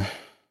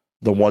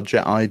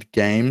Wadjet-eyed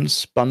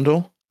Games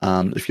bundle.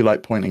 If you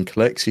like point and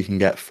clicks, you can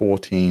get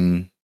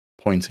 14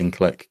 point and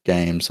click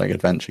games, like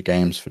adventure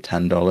games, for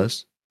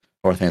 $10,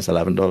 or I think it's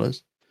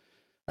 $11.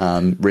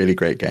 Really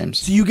great games.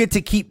 So you get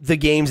to keep the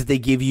games that they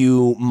give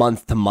you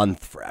month to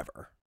month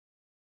forever.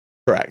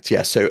 Correct.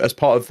 Yeah. So as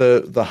part of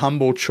the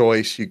Humble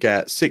Choice, you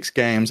get 6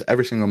 games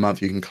every single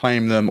month. You can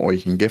claim them or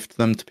you can gift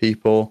them to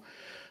people,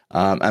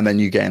 and then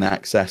you gain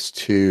access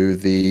to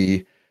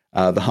the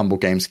Humble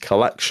Games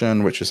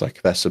collection, which is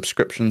like their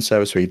subscription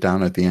service where you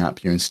download the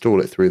app, you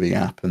install it through the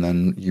app, and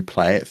then you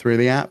play it through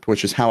the app,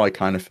 which is how I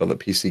kind of feel that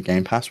PC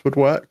Game Pass would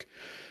work.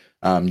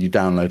 You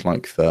download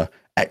like the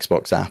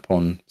Xbox app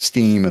on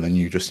Steam, and then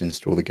you just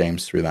install the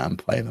games through that and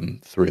play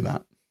them through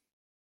that.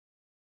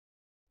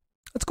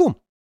 That's cool.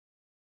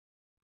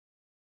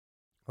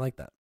 I like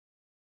that.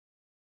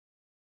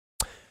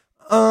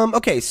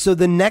 Okay, so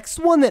the next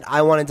one that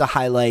I wanted to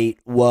highlight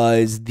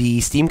was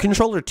the Steam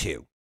Controller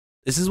 2.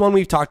 This is one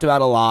we've talked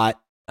about a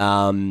lot.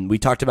 We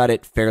talked about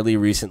it fairly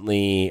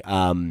recently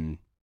after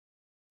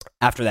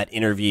that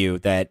interview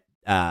that...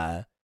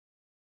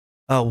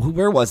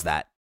 where was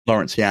that?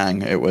 Lawrence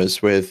Yang. It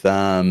was with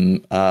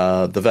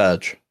The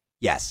Verge.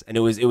 Yes, and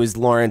it was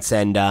Lawrence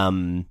and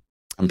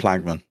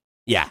Plagman.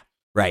 Yeah,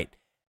 right.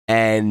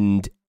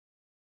 And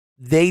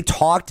they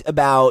talked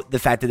about the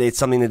fact that it's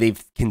something that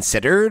they've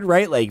considered,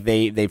 right? Like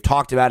they've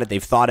talked about it,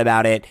 they've thought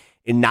about it,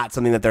 and not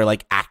something that they're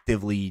like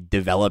actively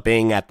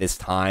developing at this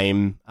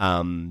time,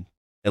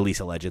 at least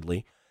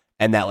allegedly.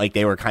 and that like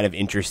they were kind of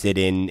interested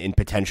in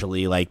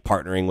potentially like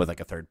partnering with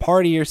like a third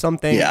party or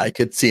something. Yeah, I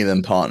could see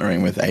them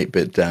partnering with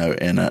 8BitDo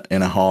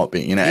in a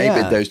heartbeat. You know,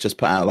 8BitDo's just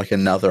put out like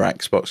another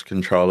Xbox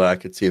controller. I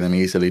could see them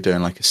easily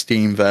doing like a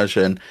Steam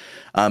version.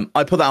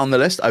 I put that on the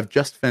list. I've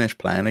just finished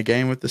playing a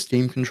game with the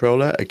Steam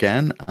controller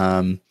again.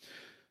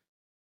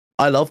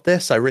 I love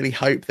this. I really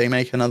hope they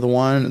make another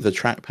one. The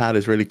trackpad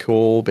is really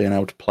cool. Being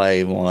able to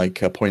play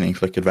like a point and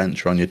click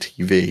adventure on your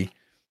TV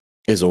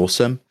is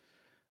awesome.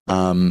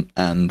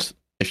 And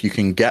if you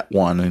can get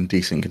one in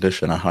decent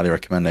condition, I highly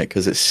recommend it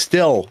because it's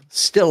still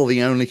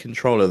the only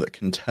controller that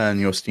can turn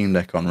your Steam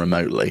Deck on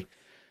remotely.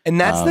 And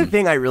that's the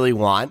thing I really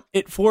want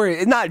it for.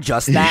 It's not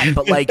just that,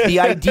 but like the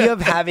idea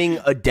of having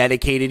a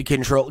dedicated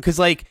control, because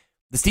like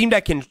the Steam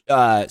Deck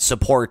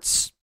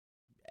supports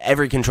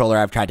every controller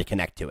I've tried to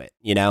connect to it,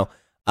 you know?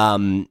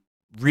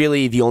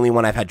 Really the only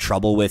one I've had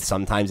trouble with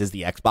sometimes is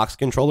the Xbox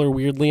controller,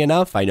 weirdly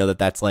enough. I know that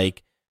that's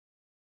like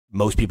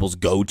most people's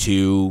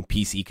go-to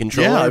PC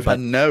controller. Yeah, I've had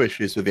no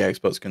issues with the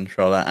Xbox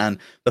controller, and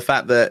the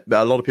fact that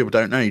a lot of people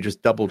don't know, you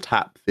just double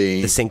tap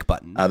the sync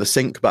button,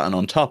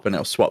 on top, and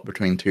it'll swap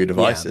between two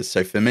devices.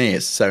 Yeah. So for me,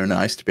 it's so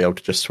nice to be able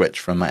to just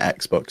switch from my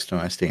Xbox to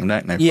my Steam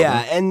Deck. No problem.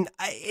 Yeah, and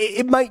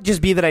it might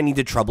just be that I need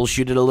to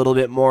troubleshoot it a little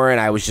bit more, and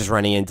I was just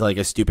running into like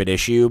a stupid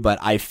issue. But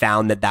I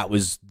found that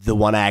was the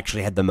one I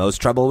actually had the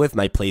most trouble with.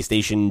 My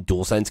PlayStation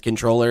DualSense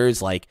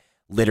controllers, like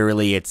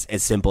literally, it's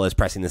as simple as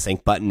pressing the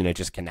sync button and it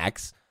just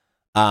connects.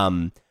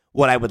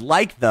 What I would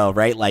like though,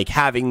 right, like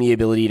having the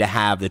ability to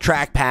have the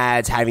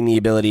trackpads, having the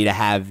ability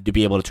to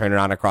be able to turn it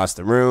on across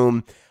the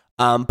room,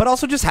 but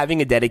also just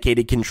having a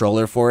dedicated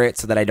controller for it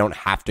so that I don't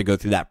have to go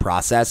through that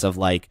process of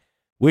like,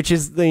 which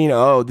is the,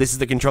 oh, this is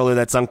the controller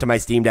that's sunk to my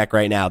Steam Deck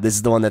right now. This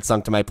is the one that's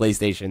sunk to my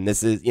PlayStation.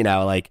 This is,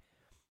 like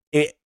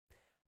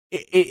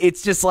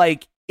it's just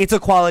like, it's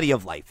a quality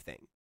of life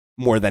thing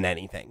more than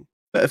anything.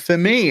 For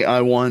me,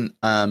 I want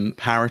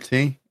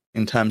parity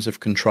in terms of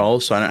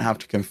controls, so I don't have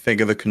to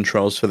configure the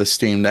controls for the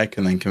Steam Deck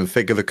and then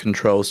configure the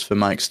controls for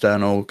my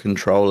external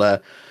controller.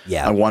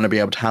 Yeah, I want to be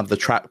able to have the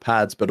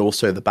trackpads, but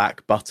also the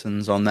back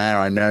buttons on there.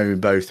 I know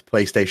both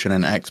PlayStation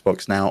and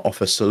Xbox now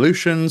offer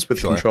solutions with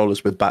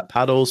controllers with back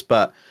paddles,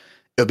 but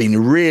it would be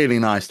really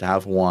nice to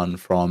have one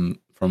from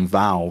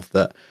Valve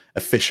that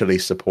officially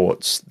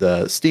supports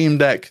the Steam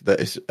Deck, that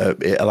is,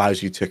 it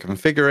allows you to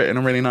configure it in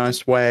a really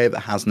nice way, that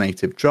has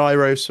native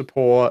gyro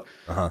support,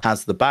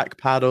 has the back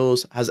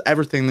paddles, has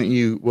everything that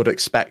you would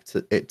expect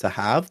it to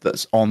have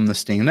that's on the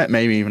Steam Deck,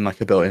 maybe even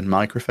like a built-in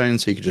microphone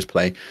so you could just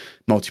play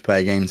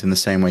multiplayer games in the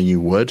same way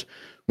you would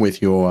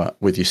with your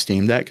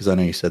Steam Deck, because I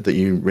know you said that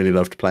you really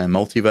love to play in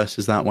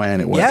multiverses that way,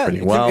 and it works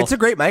pretty well. It's a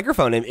great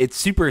microphone, and it's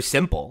super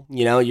simple.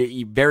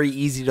 You're very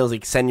easy to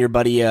like send your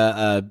buddy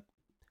a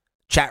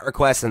chat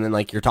request, and then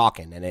like you're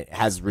talking, and it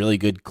has really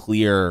good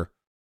clear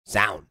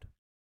sound.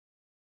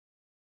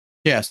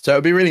 Yes, so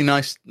it'd be really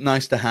nice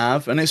to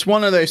have, and it's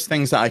one of those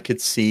things that I could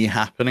see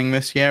happening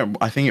this year.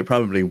 I think it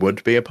probably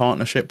would be a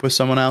partnership with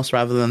someone else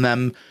rather than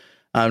them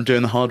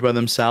doing the hardware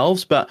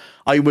themselves, but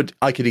I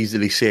could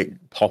easily see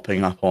it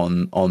popping up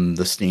on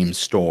the Steam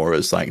store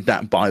as like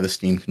that, buy the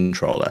Steam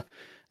controller,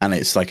 and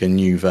it's like a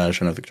new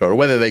version of the controller.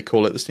 Whether they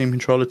call it the Steam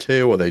Controller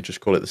 2, or they just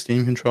call it the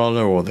Steam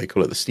Controller, or they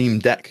call it the Steam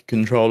Deck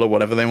Controller,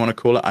 whatever they want to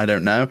call it, I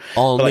don't know.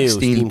 All new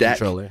Steam Deck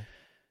controller.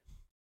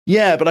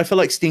 Yeah, but I feel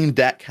like Steam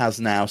Deck has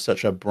now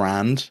such a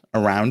brand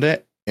around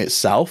it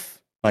itself.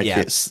 Like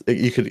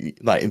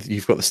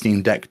you've got the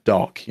Steam Deck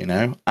dock, and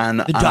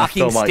the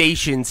docking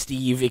station,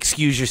 Steve.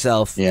 Excuse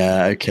yourself.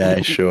 Yeah,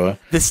 okay, sure.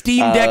 The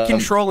Steam Deck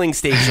controlling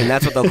station.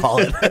 That's what they'll call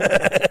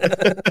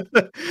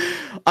it.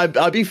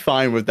 I'd be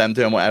fine with them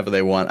doing whatever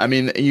they want. I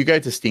mean, you go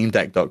to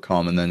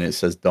steamdeck.com and then it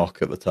says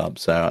dock at the top.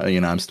 So,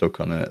 I'm still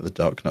calling it the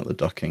dock, not the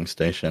docking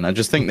station. I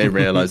just think they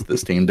realized that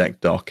Steam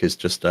Deck dock is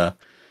just a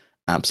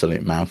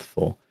absolute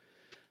mouthful.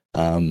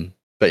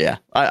 But yeah,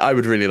 I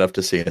would really love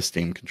to see a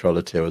Steam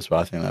Controller 2 as well.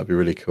 I think that'd be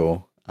really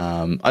cool.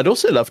 I'd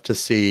also love to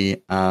see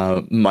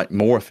like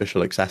more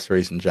official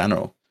accessories in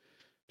general.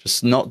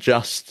 Just not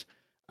just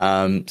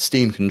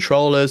Steam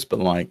controllers, but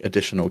like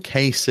additional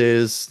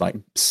cases. Like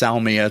sell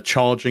me a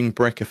charging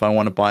brick if I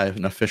want to buy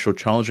an official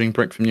charging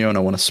brick from you and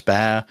I want a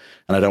spare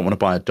and I don't want to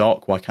buy a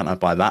dock. Why can't I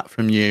buy that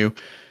from you?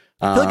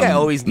 I feel like I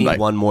always need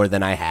one more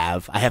than I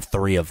have. I have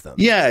 3 of them.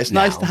 Yeah, it's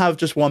nice to have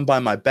just one by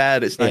my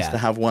bed. It's nice to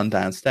have one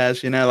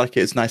downstairs. Like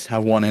it's nice to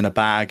have one in a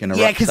bag and a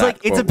rucksack. Yeah, because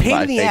like it's a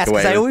pain in the ass.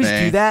 Because I always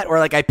do that, or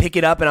like I pick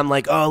it up and I'm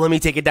like, oh, let me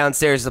take it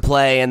downstairs to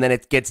play, and then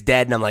it gets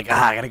dead, and I'm like,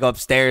 I gotta go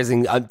upstairs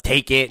and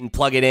take it and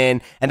plug it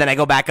in, and then I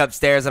go back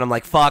upstairs and I'm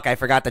like, fuck, I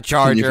forgot the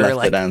charger. You've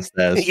left it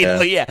downstairs.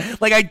 Yeah,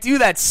 like I do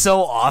that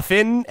so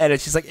often, and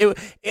it's just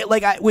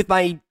like with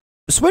my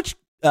Switch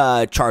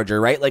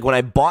charger, right? Like when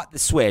I bought the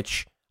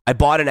Switch, I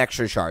bought an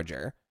extra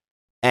charger,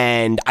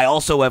 and I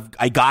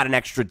got an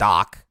extra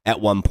dock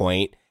at one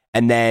point,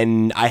 and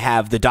then I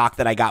have the dock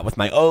that I got with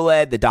my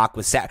OLED, the dock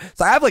with so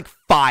I have like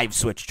 5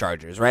 Switch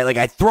chargers, right? Like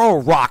I throw a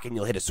rock and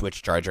you'll hit a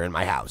Switch charger in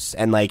my house,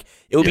 and like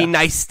it would be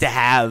nice to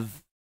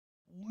have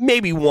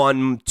maybe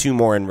 1, 2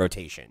 more in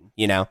rotation,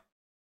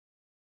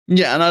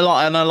 Yeah, and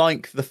I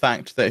like the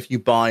fact that if you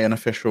buy an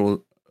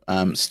official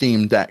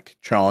Steam Deck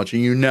charger,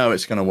 you know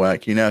it's going to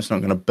work. You know it's not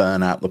going to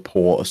burn out the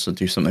ports or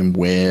do something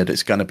weird.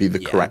 It's going to be the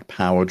correct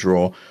power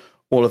draw.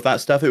 All of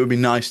that stuff. It would be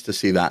nice to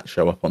see that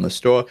show up on the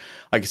store.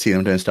 I could see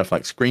them doing stuff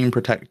like screen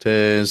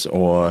protectors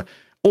or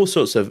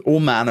all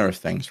manner of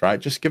things, right?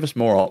 Just give us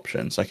more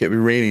options. Like, it'd be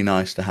really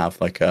nice to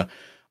have like a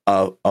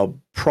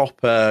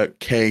proper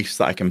case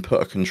that I can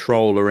put a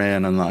controller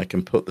in, and I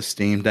can put the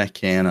Steam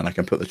Deck in, and I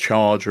can put the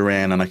charger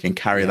in, and I can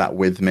carry that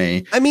with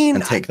me. I mean,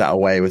 and take that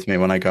away with me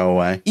when I go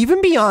away.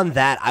 Even beyond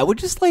that, I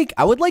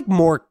would like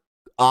more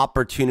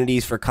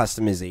opportunities for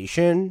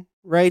customization,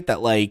 right?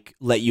 That like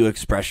let you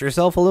express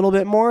yourself a little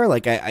bit more.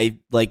 Like I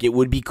like, it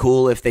would be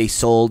cool if they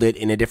sold it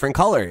in a different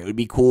color. It would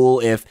be cool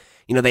if,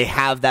 you know, they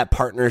have that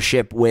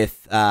partnership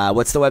with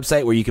what's the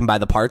website where you can buy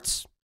the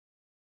parts?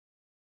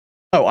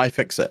 Oh,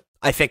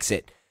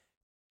 iFixit.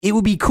 It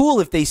would be cool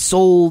if they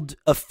sold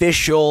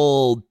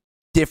official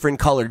different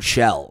colored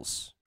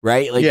shells,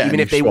 right? Like, even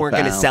if they weren't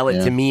going to sell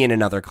it to me in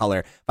another color,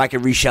 if I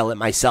could reshell it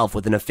myself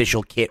with an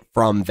official kit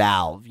from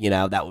Valve, you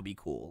know, that would be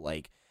cool.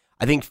 Like,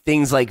 I think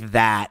things like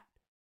that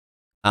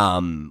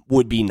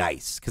would be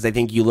nice, because I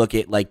think you look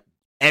at, like,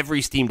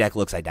 every Steam Deck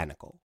looks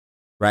identical,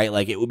 right?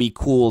 Like, it would be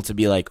cool to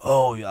be like,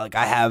 oh, like,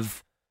 I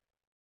have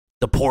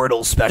the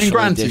Portal Special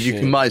Granted, Edition. you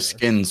can buy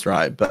skins,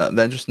 right? But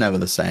they're just never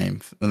the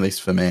same, at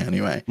least for me,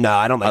 anyway. No,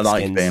 I don't like skins. I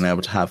like being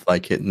able to have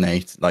like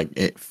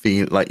it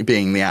feel like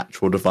being the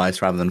actual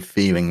device rather than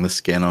feeling the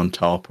skin on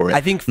top, or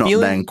I think not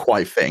then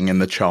quite fitting in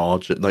the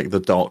charge, like the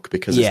dock,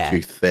 because it's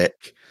too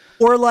thick.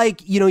 Or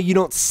like, you know, you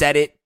don't set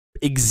it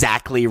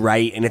exactly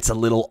right and it's a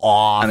little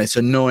off, and it's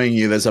annoying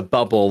you. There's a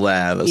bubble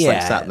there that's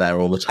like sat there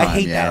all the time. I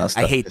hate that.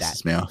 I hate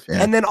that. Me off.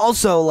 And then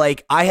also,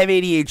 like, I have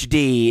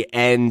ADHD,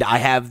 and I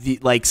have the,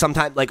 like,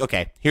 sometimes, like,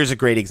 okay, here's a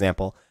great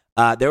example.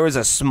 There was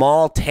a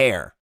small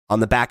tear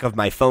on the back of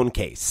my phone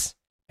case,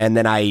 and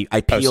then I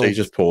peeled. So you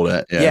just pulled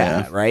it.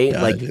 Right.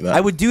 Yeah, like,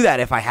 I would do that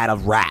if I had a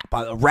wrap.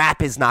 A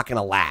wrap is not going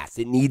to last.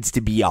 It needs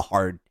to be a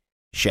hard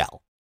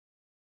shell.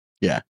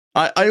 Yeah.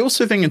 I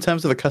also think in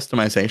terms of the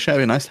customization, it'd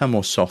be nice to have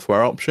more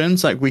software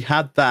options. Like, we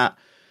had that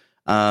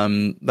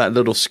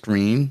little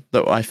screen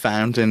that I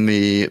found in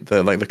the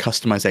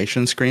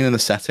customization screen in the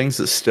settings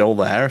that's still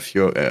there if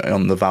you're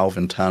on the Valve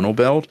internal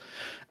build,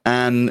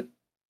 and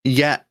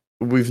yet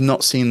we've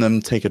not seen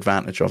them take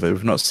advantage of it.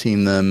 We've not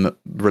seen them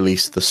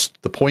release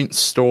the points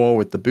store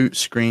with the boot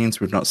screens.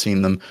 We've not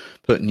seen them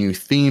put new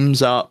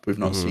themes up. We've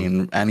not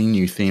seen any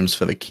new themes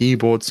for the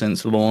keyboard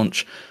since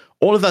launch.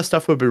 All of that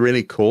stuff would be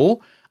really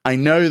cool. I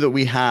know that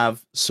we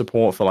have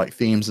support for like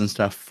themes and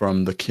stuff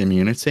from the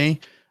community,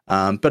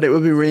 but it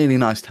would be really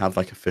nice to have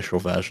like official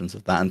versions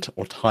of that,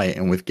 or tie it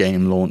in with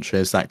game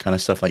launches, that kind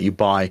of stuff. Like, you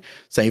buy,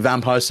 say,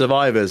 Vampire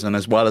Survivors, and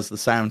as well as the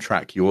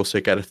soundtrack, you also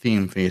get a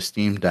theme for your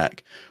Steam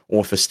Deck,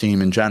 or for Steam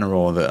in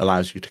general, that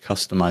allows you to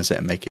customize it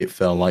and make it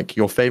feel like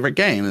your favorite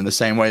game, in the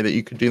same way that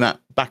you could do that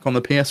back on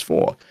the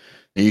PS4.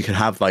 You could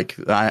have, like,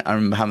 I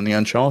remember having the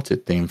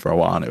Uncharted theme for a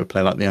while, and it would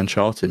play like the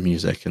Uncharted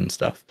music and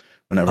stuff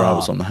whenever I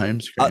was on the home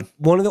screen.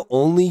 One of the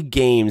only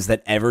games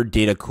that ever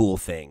did a cool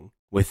thing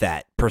with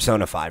that,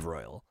 Persona 5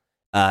 Royal.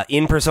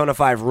 In Persona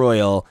 5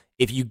 Royal,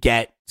 if you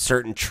get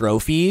certain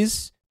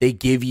trophies, they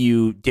give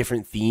you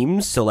different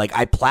themes. So, like,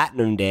 I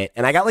platinumed it,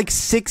 and I got like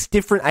 6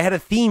 different. I had a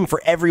theme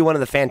for every one of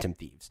the Phantom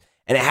Thieves,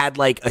 and it had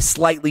like a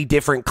slightly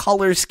different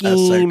color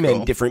scheme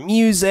and different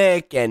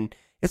music, and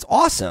it's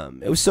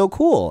awesome. It was so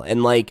cool,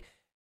 and like,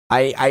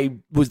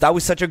 that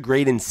was such a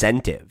great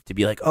incentive to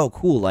be like, oh,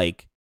 cool,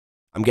 like,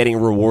 I'm getting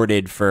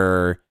rewarded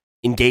for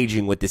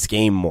engaging with this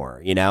game more,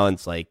 you know? And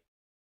it's like,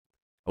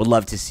 I would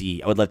love to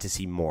see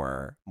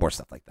more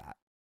stuff like that.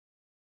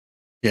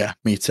 Yeah,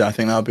 me too. I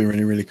think that would be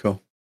really, really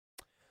cool.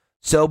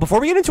 So before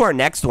we get into our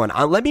next one,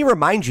 let me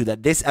remind you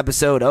that this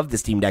episode of the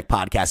Steam Deck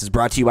Podcast is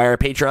brought to you by our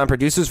Patreon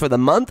producers for the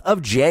month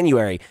of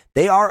January.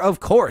 They are, of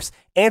course,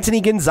 Anthony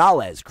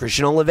Gonzalez,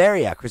 Christian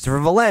Oliveria, Christopher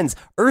Valenz,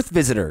 Earth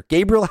Visitor,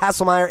 Gabriel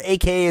Hasselmeyer,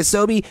 a.k.a.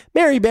 Asobi,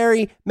 Mary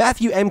Berry,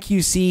 Matthew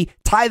MQC,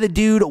 Ty the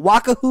Dude,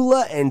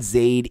 Wakahula, and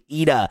Zaid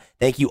Ida.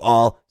 Thank you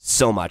all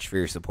so much for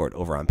your support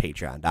over on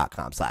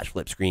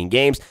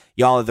patreon.com/flipscreengames.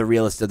 Y'all are the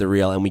realest of the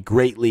real, and we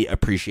greatly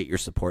appreciate your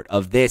support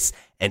of this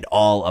and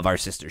all of our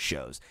sister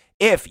shows.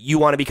 If you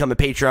want to become a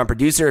Patreon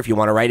producer, if you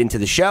want to write into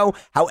the show,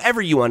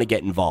 however you want to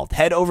get involved,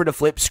 head over to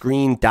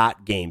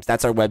flipscreen.games.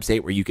 That's our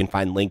website where you can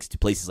find links to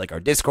places like our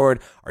Discord,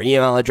 our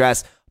email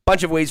address, a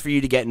bunch of ways for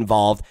you to get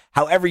involved.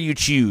 However you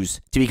choose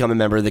to become a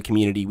member of the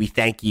community, we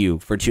thank you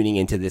for tuning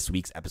into this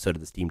week's episode of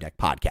the Steam Deck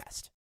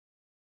Podcast.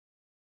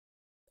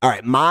 All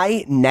right,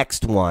 my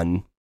next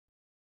one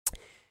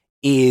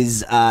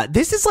is,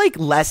 this is like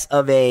less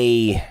of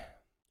a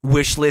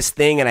Wishlist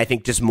thing, and I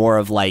think just more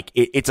of like,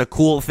 it's a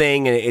cool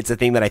thing, and it's a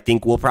thing that I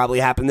think will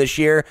probably happen this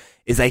year,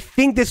 is I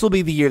think this will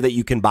be the year that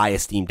you can buy a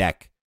Steam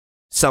Deck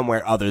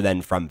somewhere other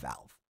than from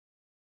Valve.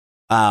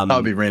 That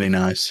would be really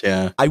nice,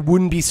 yeah. I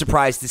wouldn't be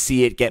surprised to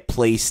see it get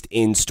placed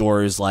in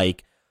stores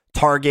like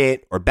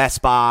Target or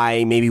Best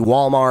Buy, maybe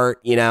Walmart,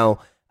 you know,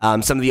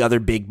 some of the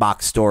other big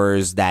box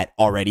stores that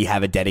already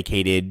have a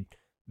dedicated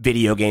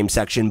video game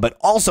section, but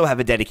also have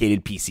a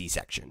dedicated PC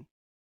section.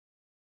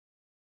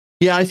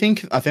 Yeah, I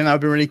think that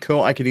would be really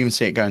cool. I could even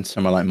see it going to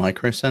somewhere like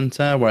Micro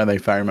Center, where they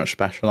very much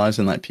specialize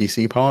in like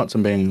PC parts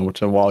and being able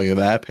to, while you're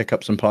there, pick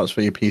up some parts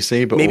for your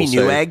PC, but maybe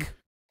also Newegg,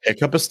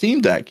 pick up a Steam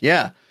Deck.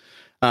 Yeah,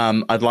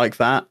 I'd like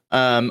that.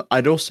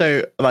 I'd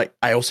also like.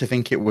 I also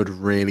think it would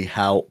really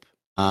help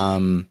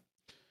combat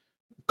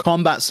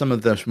some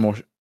of the more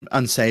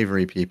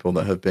unsavory people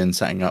that have been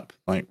setting up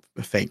like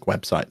fake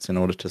websites in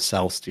order to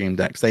sell Steam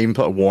Decks. They even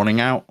put a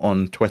warning out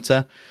on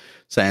Twitter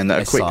saying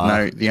that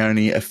note, the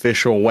only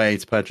official way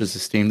to purchase a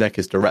Steam Deck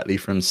is directly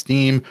from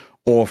Steam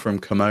or from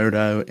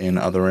Komodo in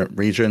other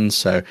regions.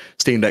 So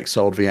Steam Deck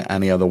sold via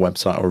any other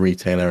website or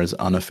retailer is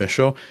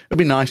unofficial. It'd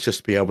be nice just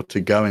to be able to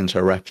go into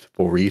a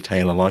reputable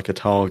retailer like a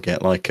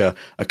Target, like a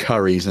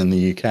Currys in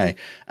the UK,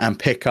 and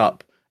pick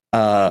up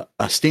a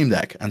Steam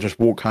Deck and just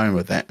walk home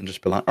with it and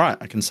just be like, all right,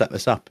 I can set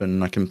this up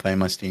and I can play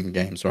my Steam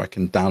games, or I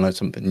can download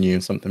something new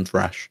and something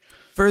fresh.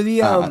 For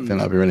the I think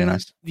that'd be really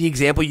nice. The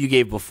example you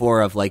gave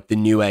before of like the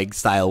Newegg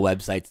style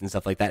websites and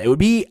stuff like that, it would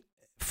be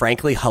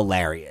frankly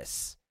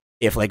hilarious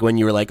if like when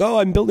you were like, oh,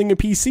 I'm building a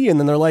PC, and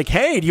then they're like,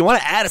 hey, do you want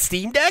to add a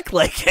Steam Deck?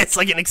 Like it's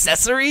like an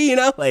accessory, you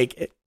know? Like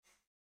it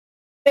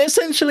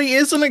essentially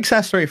is an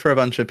accessory for a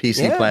bunch of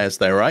PC players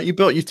though, right? You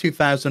built your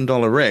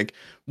 $2,000 rig.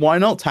 Why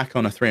not tack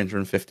on a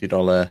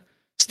 $350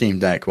 Steam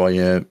Deck while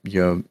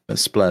you're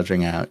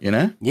splurging out, you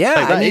know? Yeah,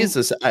 like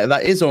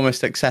that is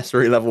almost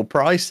accessory level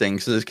pricing,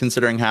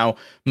 considering how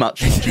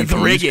much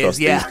the rig is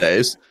these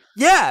days.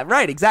 Yeah,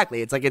 right,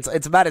 exactly. It's like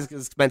it's about as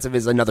expensive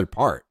as another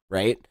part,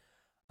 right?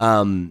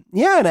 And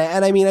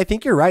I mean, I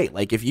think you're right.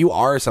 Like if you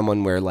are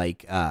someone where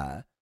like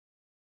I've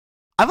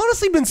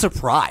honestly been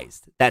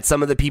surprised that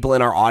some of the people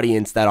in our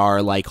audience that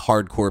are like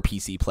hardcore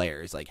PC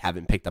players like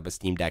haven't picked up a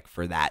Steam Deck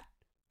for that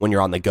when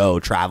you're on the go,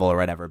 travel or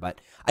whatever. But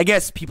I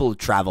guess people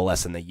travel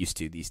less than they used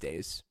to these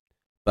days.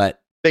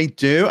 But they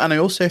do, and I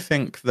also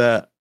think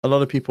that a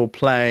lot of people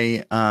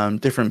play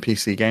different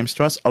PC games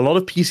to us. A lot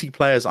of PC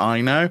players I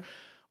know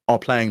are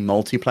playing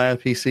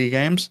multiplayer PC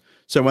games.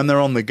 So when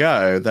they're on the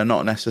go, they're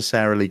not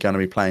necessarily going to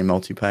be playing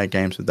multiplayer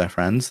games with their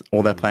friends,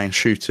 or they're playing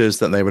shooters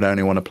that they would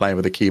only want to play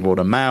with a keyboard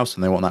and mouse,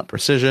 and they want that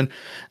precision.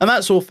 And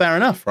that's all fair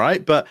enough,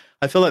 right? But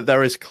I feel like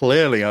there is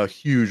clearly a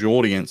huge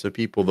audience of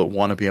people that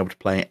want to be able to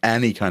play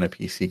any kind of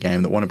PC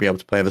game, that want to be able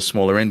to play the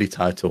smaller indie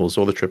titles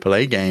or the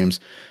AAA games.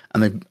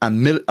 And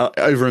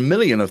over 1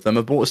 million of them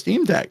have bought a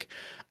Steam Deck.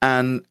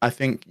 And I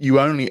think you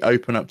only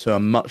open up to a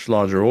much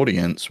larger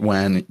audience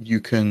when you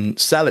can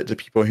sell it to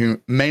people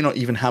who may not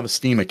even have a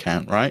Steam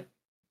account, right?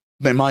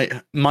 They might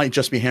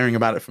just be hearing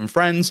about it from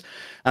friends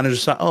and are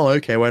just like, oh,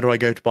 okay, where do I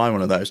go to buy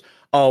one of those?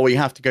 Oh, well, you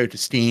have to go to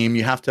Steam.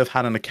 You have to have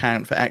had an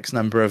account for X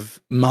number of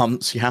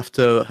months. You have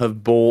to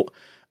have bought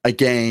a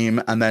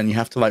game, and then you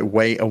have to like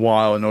wait a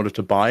while in order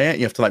to buy it.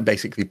 You have to like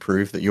basically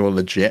prove that you're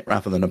legit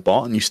rather than a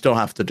bot, and you still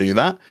have to do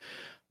that.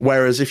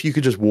 Whereas if you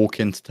could just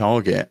walk into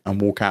Target and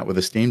walk out with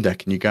a Steam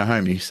Deck and you go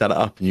home and you set it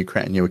up and you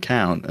create a new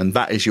account, and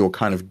that is your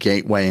kind of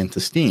gateway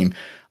into Steam,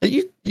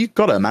 you've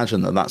got to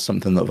imagine that that's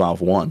something that Valve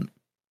want.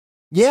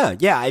 Yeah.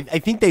 I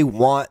think they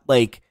want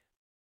the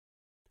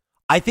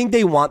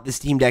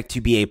Steam Deck to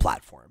be a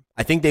platform.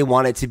 I think they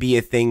want it to be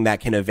a thing that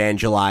can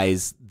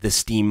evangelize the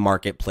Steam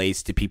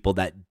marketplace to people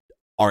that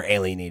are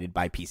alienated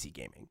by PC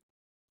gaming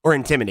or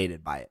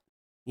intimidated by it,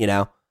 you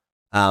know?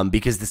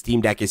 Because the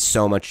Steam Deck is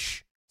so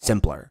much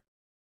simpler,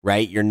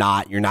 right? You're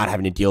not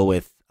having to deal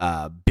with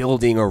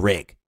building a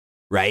rig,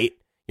 right?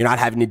 You're not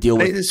having to deal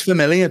with... It's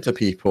familiar to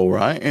people,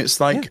 right?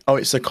 It's like, oh,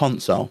 it's a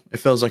console. It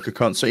feels like a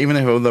console. Even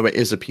although it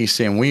is a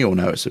PC and we all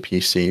know it's a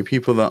PC,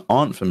 people that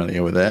aren't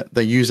familiar with it,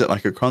 they use it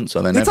like a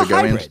console. They never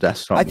go into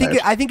desktop mode.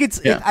 I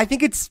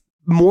think it's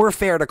more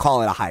fair to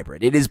call it a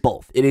hybrid. It is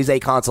both. It is a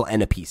console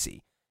and a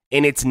PC.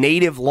 In its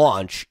native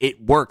launch,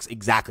 it works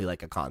exactly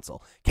like a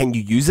console. Can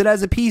you use it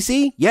as a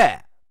PC?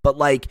 Yeah. But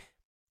like,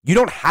 you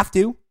don't have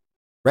to,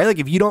 right? Like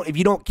if you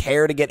don't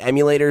care to get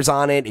emulators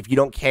on it, if you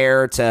don't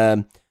care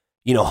to...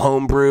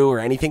 homebrew or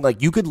anything,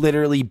 like you could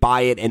literally buy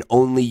it and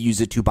only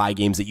use it to buy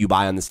games that you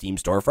buy on the Steam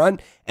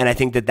storefront. And I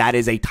think that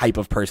is a type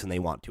of person they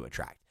want to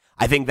attract.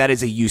 I think that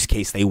is a use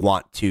case they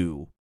want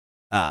to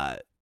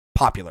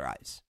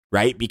popularize,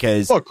 right?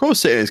 Because of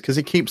course it is, because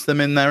it keeps them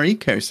in their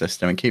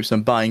ecosystem. It keeps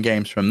them buying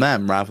games from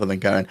them rather than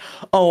going,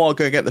 oh, I'll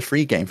go get the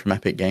free game from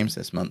Epic Games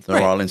this month, or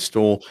I'll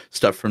install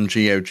stuff from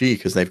GOG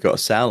because they've got a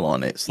sale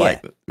on. It's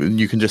like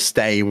you can just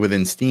stay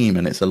within Steam,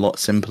 and it's a lot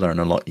simpler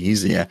and a lot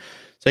easier.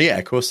 So yeah,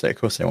 of course they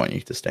want you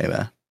to stay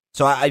there.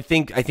 So I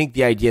think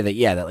the idea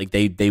that like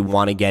they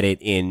want to get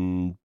it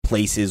in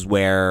places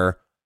where,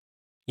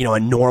 a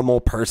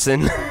normal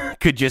person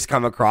could just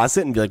come across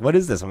it and be like, what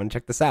is this? I'm going to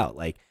check this out.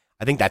 Like,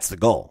 I think that's the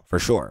goal for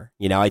sure.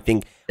 I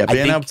think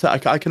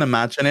I can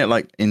imagine it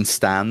like in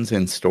stands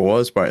in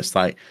stores where it's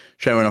like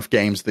showing off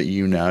games that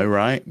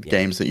right? Yeah.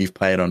 Games that you've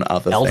played on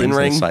other Elden things.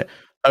 Ring. It's like,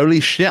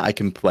 holy shit, I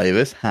can play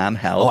this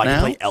handheld now. I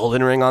can play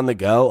Elden Ring on the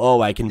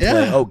go. I can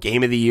play,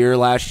 Game of the Year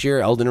last year,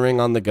 Elden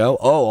Ring on the go.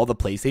 All the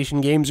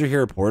PlayStation games are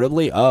here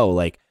portably.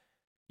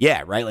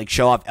 Right? Like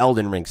show off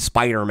Elden Ring,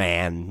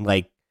 Spider-Man.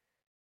 Like,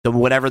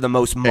 whatever the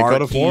most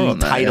marquee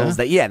titles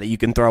that you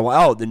can throw.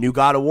 Oh, the new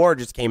God of War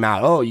just came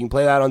out. Oh, you can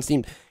play that on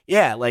Steam.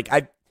 Yeah, like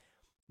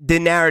the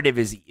narrative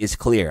is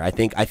clear. I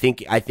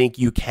think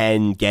you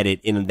can get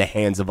it in the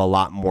hands of a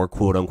lot more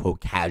quote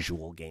unquote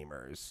casual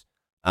gamers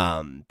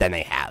than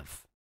they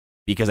have,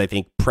 because I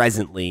think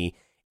presently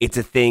it's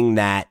a thing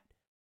that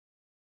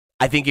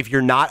I think if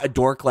you're not a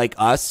dork like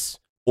us,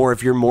 or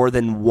if you're more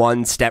than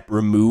one step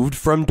removed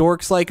from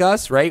dorks like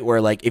us, right?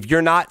 Where like if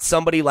you're not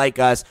somebody like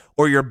us,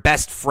 or your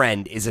best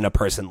friend isn't a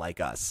person like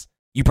us,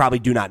 you probably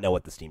do not know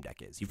what the Steam Deck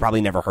is. You've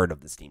probably never heard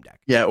of the Steam Deck.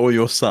 Yeah, or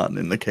your son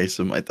in the case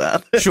of my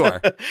dad. Sure.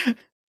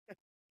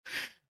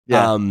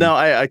 Yeah. No,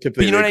 I completely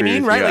but you know what I agree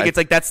mean, with right? you. Like it's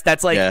like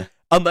that's like Yeah.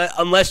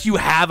 Unless you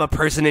have a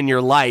person in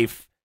your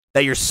life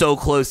that you're so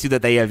close to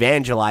that they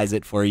evangelize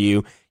it for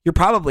you, you're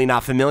probably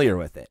not familiar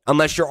with it.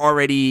 Unless you're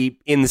already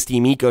in the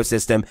Steam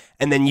ecosystem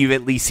and then you've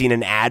at least seen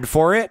an ad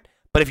for it.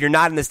 But if you're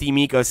not in the Steam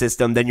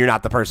ecosystem, then you're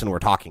not the person we're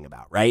talking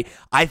about, right?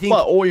 I think,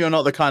 well, or you're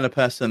not the kind of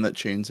person that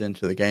tunes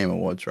into the Game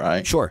Awards,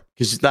 right? Sure,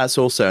 because that's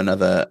also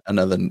another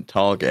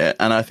target.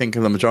 And I think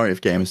the majority of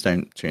gamers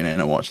don't tune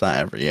in and watch that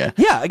every year.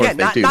 Yeah, again,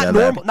 not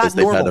normal, not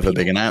they've normal heard of people, a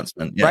big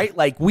announcement, yeah. right?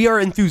 Like we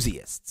are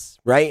enthusiasts,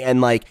 right?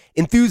 And like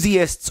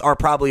enthusiasts are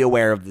probably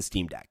aware of the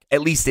Steam Deck, at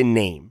least in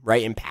name,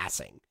 right? In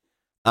passing.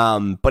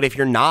 But if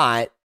you're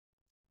not,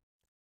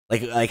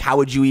 like how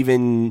would you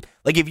even,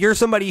 like if you're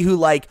somebody who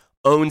like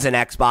owns an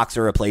Xbox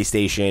or a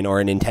PlayStation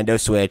or a Nintendo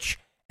Switch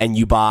and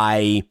you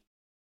buy,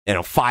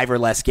 5 or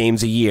less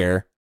games a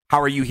year, how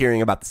are you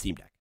hearing about the Steam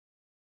Deck?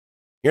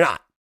 You're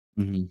not,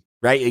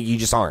 right? You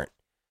just aren't.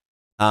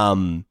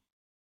 I've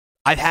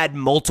had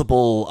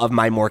multiple of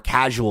my more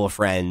casual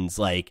friends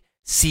like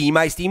see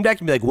my Steam Deck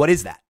and be like, "What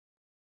is that?"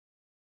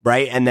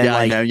 Right? And then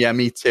I know,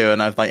 me too.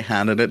 And I've like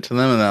handed it to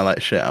them, and they're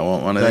like, "Shit, I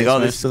want one of these." Like, oh,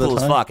 this is cool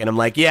as fuck. And I'm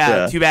like,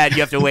 yeah, too bad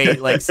you have to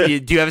wait. Like, do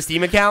you have a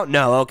Steam account?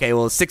 No. Okay,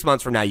 well, 6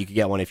 months from now you could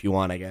get one if you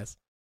want, I guess.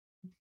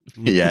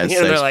 Yeah, it's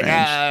so they're strange, like,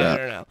 I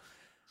don't know.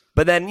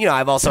 But then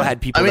I've also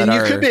had people. I mean,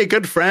 you could be a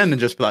good friend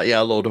and just be like, "Yeah,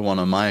 I'll order one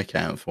on my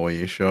account for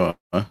you." Sure.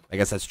 I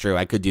guess that's true.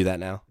 I could do that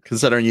now,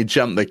 considering you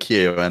jumped the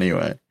queue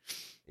anyway.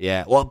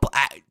 Yeah, well,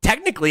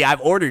 technically, I've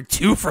ordered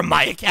 2 from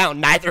my account,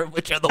 neither of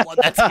which are the one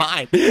that's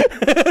mine.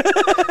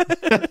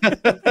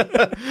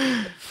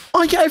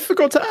 Oh, yeah, I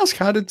forgot to ask,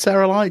 how did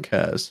Sarah like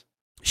hers?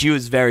 She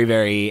was very,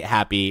 very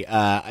happy.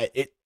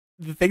 The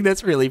thing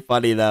that's really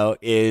funny, though,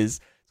 is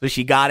so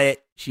she got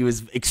it. She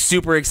was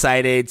super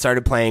excited,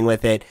 started playing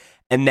with it,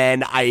 and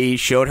then I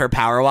showed her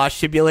Power Wash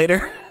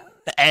Simulator,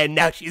 and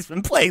now she's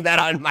been playing that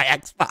on my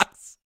Xbox.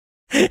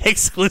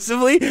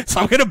 Exclusively,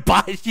 so I'm gonna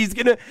buy.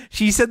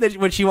 She said that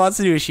what she wants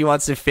to do is she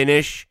wants to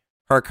finish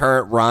her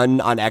current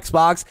run on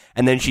Xbox,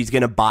 and then she's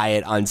gonna buy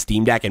it on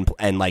Steam Deck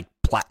and like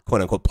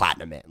quote unquote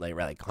platinum it, like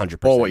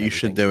 100%. Or what you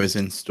should do is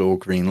install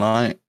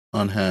Greenlight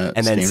on her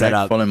and Steam then set Deck.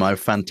 up. Follow my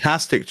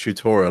fantastic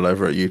tutorial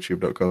over at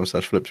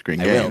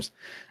youtube.com/flipscreengames,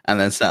 and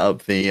then set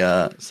up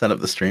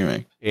the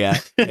streaming. Yeah,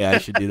 I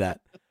should do that.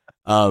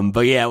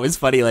 But yeah, it was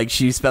funny. Like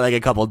she spent like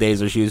a couple of days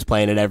where she was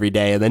playing it every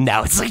day, and then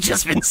now it's like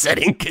just been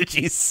sitting because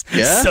she's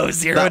so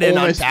zeroed in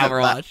on Power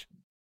Wash.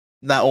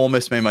 That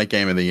almost made my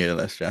game of the year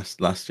list.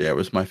 Just last year, it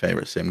was my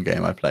favorite sim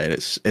game I played.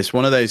 It's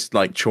one of those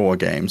like chore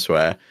games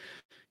where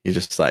you're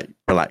just like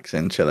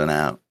relaxing, chilling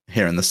out,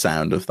 hearing the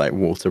sound of like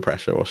water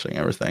pressure washing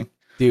everything.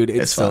 Dude,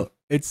 it's so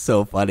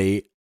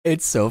funny.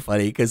 It's so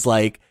funny because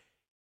like,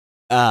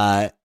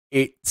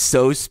 it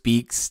so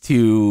speaks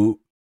to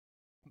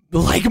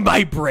like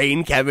my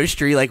brain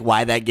chemistry, like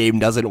why that game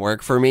doesn't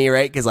work for me,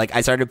 right? Because like I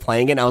started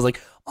playing it and I was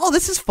like, oh,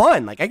 this is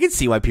fun. Like I can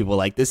see why people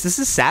like this. This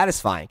is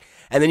satisfying.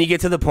 And then you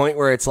get to the point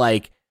where it's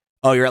like,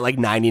 oh, you're at like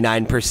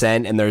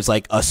 99% and there's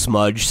like a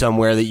smudge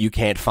somewhere that you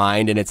can't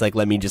find. And it's like,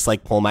 let me just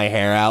like pull my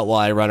hair out while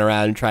I run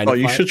around trying to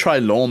you should try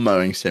Lawn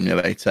Mowing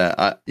Simulator.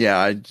 I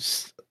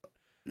just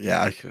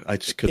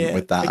couldn't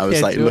with that. I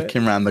was like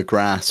looking around the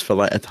grass for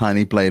like a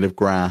tiny blade of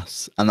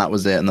grass, and that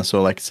was it. And that's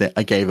all I could say.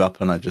 I gave up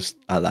and I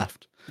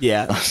left.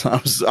 Yeah,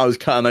 I was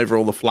cutting over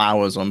all the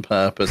flowers on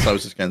purpose. I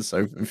was just getting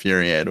so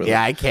infuriated with it.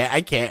 I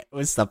can't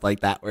with stuff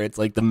like that where it's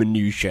like the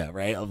minutia,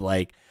 right? Of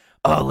like,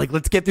 oh, like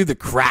let's get through the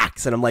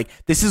cracks, and I'm like,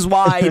 this is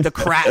why the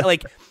crack,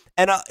 like,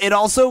 and it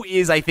also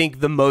is, I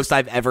think, the most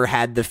I've ever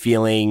had the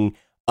feeling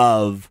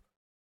of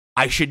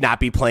I should not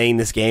be playing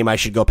this game. I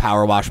should go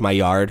power wash my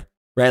yard,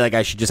 right? Like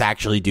I should just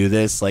actually do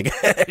this. Like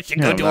I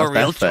should go do a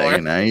real chore.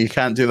 You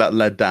can't do that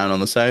laid down on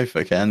the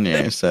sofa, can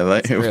you? So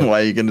like,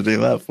 why are you going to do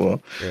that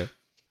for? True.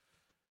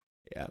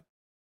 Yeah.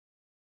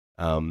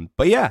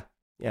 But yeah.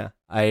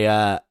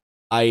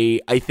 I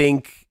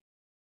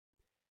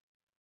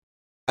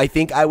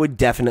think I would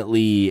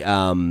definitely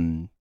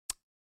also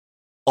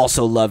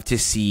love to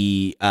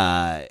see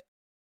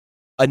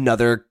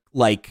another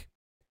like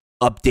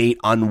update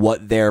on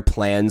what their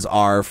plans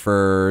are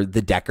for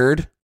the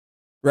Deckard,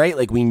 right?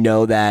 Like we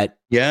know that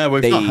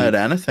we've not heard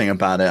anything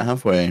about it,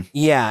 have we?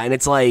 Yeah, and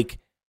it's like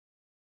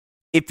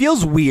it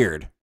feels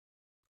weird,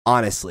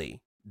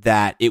 honestly,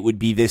 that it would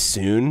be this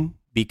soon.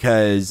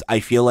 because I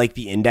feel like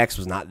the Index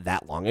was not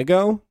that long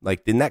ago.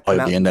 Like, didn't that come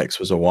out? The Index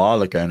was a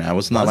while ago now.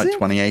 Wasn't that like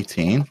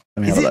 2018?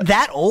 Is it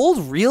that old?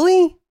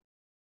 Really?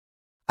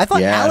 I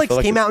thought Alex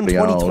came out in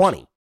 2020.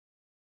 Old.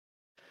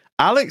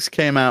 Alex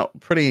came out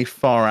pretty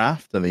far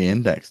after the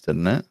Index,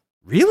 didn't it?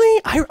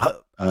 Really?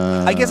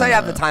 I guess I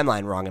have the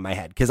timeline wrong in my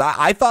head, because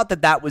I thought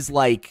that was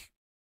like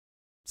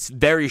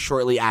very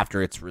shortly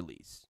after its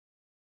release.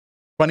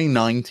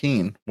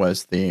 2019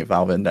 was the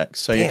Valve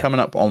Index, so Damn. you're coming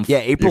up on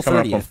April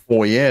 30th. Up on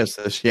 4 years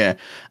this year,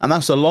 and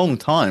that's a long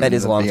time. That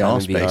is a long time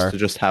in space VR. To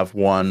just have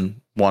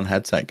one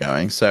headset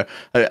going. So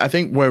I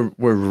think we're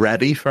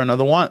ready for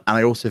another one, and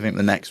I also think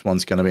the next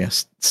one's going to be a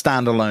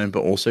standalone,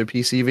 but also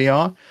PC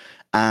VR.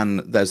 And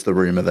there's the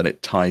rumor that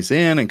it ties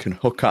in and can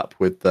hook up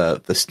with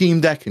the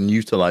Steam Deck and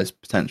utilize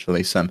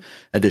potentially some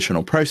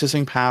additional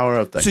processing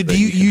power. So do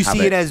you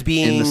see it as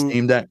being in the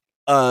Steam Deck?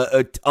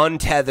 A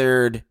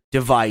untethered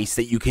device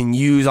that you can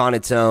use on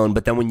its own,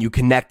 but then when you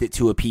connect it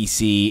to a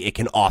PC, it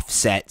can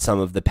offset some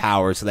of the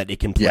power so that it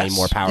can play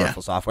more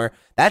powerful software.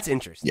 That's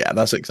interesting. Yeah,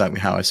 that's exactly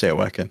how I see it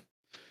working.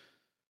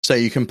 So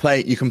you can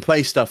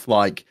play stuff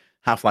like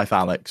Half-Life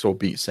Alyx or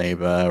Beat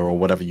Saber or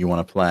whatever you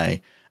want to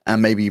play,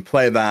 and maybe you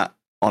play that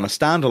on a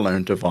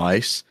standalone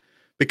device,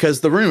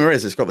 because the rumor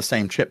is it's got the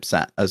same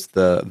chipset as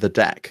the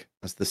deck,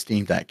 as the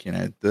Steam Deck. You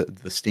know,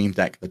 the Steam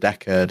Deck, the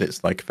Deckard.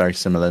 It's like a very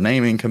similar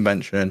naming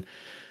convention.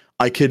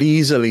 I could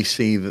easily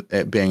see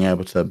it being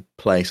able to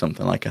play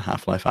something like a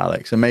Half-Life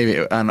Alyx,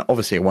 and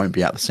obviously it won't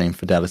be at the same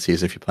fidelity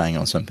as if you're playing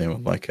on something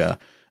with like a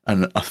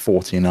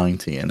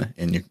 4090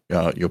 in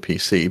your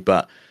PC.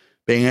 But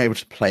being able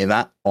to play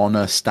that on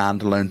a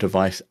standalone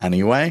device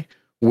anyway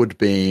would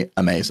be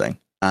amazing.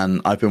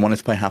 And I've been wanting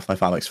to play Half-Life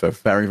Alyx for a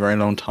very, very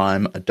long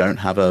time. I don't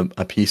have a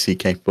PC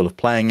capable of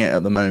playing it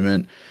at the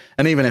moment.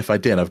 And even if I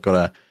did, I've got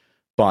to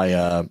buy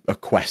a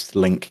Quest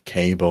Link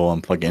cable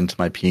and plug it into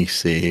my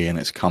PC, and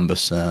it's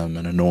cumbersome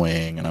and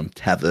annoying, and I'm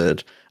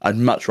tethered. I'd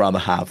much rather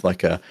have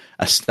like a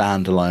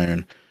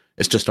standalone.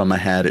 It's just on my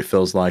head. It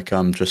feels like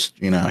I'm just,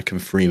 I can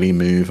freely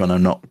move and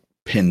I'm not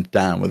pinned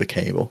down with a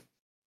cable.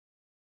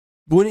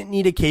 Wouldn't it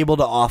need a cable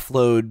to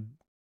offload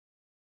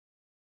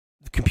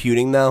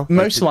computing though?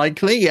 Most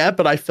likely, yeah,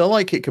 but I feel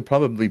like it could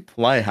probably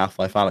play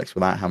Half-Life Alyx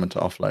without having to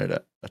offload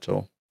it at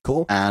all.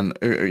 Cool. And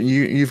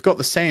you've got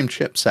the same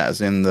chipset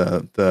as in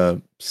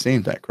the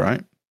Steam Deck,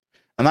 right?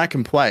 And that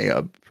can play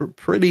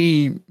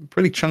pretty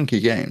chunky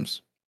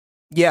games.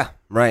 Yeah,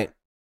 right.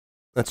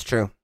 That's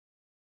true.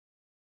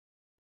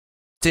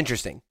 It's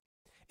interesting.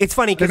 It's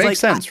funny because it makes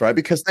sense, right?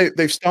 Because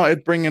they've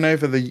started bringing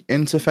over the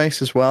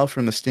interface as well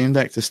from the Steam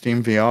Deck to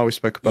Steam VR. We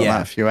spoke about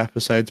that a few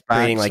episodes back.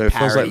 Creating, so it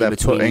feels like they're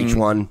putting each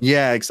one.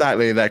 Yeah,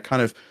 exactly. They're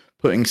kind of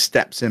putting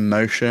steps in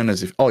motion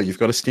as if, you've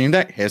got a Steam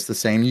Deck, here's the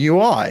same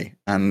UI,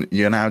 and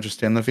you're now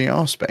just in the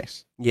VR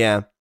space.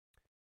 Yeah.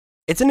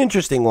 It's an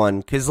interesting one,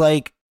 because,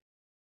 like,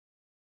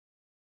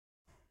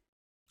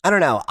 I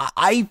don't know.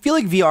 I feel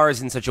like VR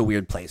is in such a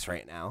weird place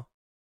right now.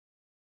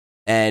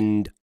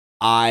 And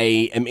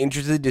I am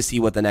interested to see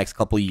what the next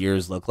couple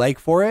years look like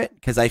for it,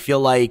 because I feel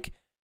like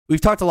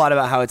we've talked a lot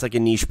about how it's like a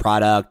niche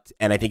product,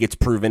 and I think it's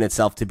proven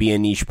itself to be a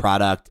niche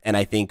product, and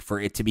I think for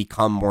it to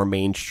become more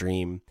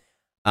mainstream,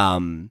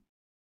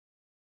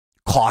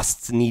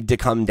 costs need to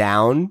come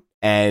down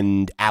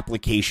and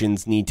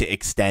applications need to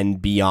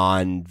extend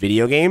beyond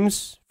video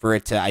games for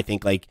it to, I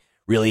think, like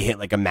really hit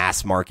like a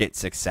mass market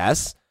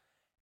success.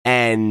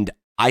 And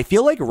I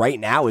feel like right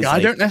now is I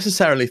don't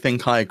necessarily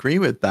think I agree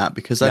with that,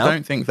 because I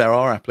don't think there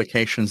are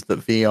applications that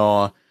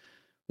VR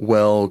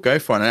will go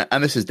for.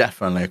 And this is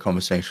definitely a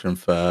conversation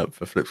for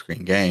flip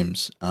screen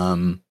games.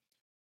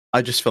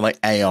 I just feel like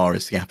AR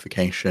is the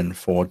application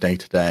for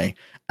day-to-day,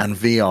 and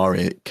VR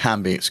it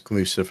can be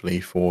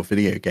exclusively for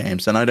video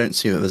games. And I don't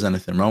see that there's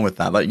anything wrong with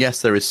that. Like,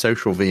 yes, there is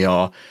social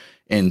VR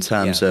in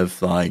terms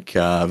of like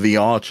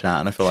VR chat,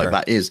 and I feel like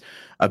that is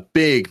a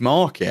big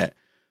market.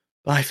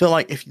 But I feel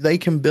like if they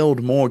can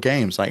build more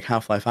games like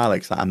Half-Life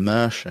Alyx, that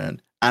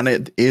immersion, and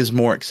it is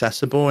more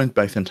accessible in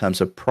both in terms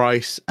of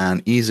price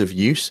and ease of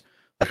use.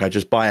 Like, I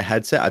just buy a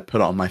headset, I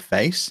put it on my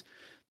face.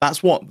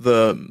 That's what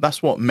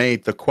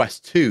made the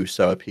Quest 2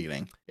 so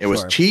appealing. It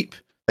was cheap.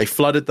 They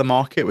flooded the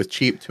market with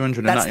cheap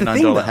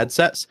 $299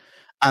 headsets,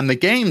 and the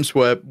games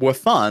were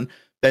fun.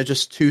 They're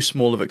just too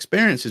small of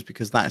experiences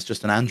because that is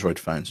just an Android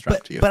phone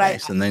strapped to your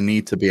face, and they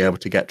need to be able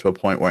to get to a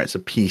point where it's a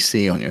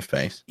PC on your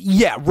face.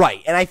 Yeah,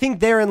 right. And I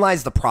think therein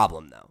lies the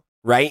problem, though,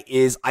 right?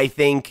 Is I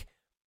think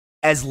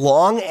as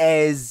long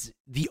as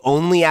the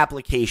only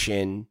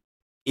application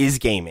is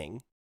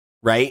gaming,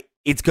 right,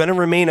 it's going to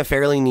remain a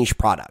fairly niche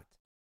product,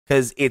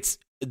 because it's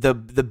the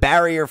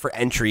barrier for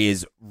entry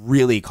is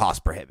really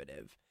cost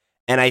prohibitive.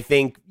 And I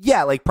think,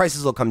 like,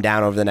 prices will come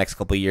down over the next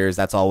couple of years.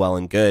 That's all well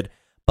and good.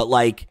 But,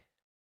 like,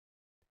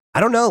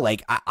 I don't know.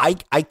 Like,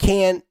 I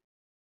can't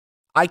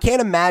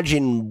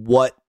imagine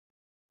what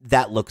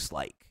that looks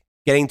like.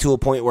 Getting to a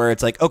point where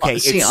it's like, okay,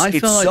 it's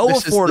so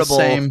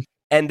affordable,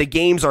 and the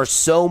games are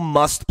so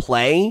must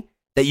play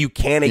that you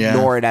can't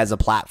ignore it as a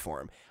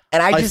platform.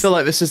 And I feel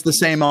like this is the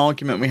same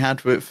argument we had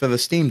for the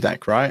Steam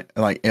Deck, right?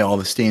 Like,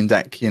 the Steam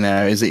Deck,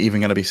 is it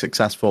even going to be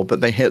successful?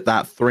 But they hit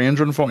that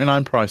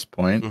 $349 price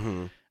point,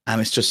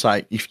 and it's just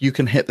like, if you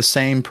can hit the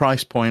same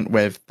price point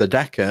with the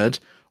Deckard,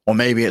 or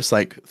maybe it's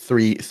like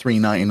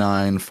 $399,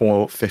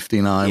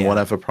 $459,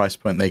 whatever price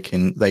point they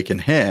can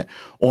hit,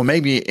 or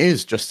maybe it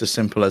is just as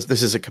simple as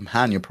this is a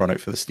companion product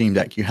for the Steam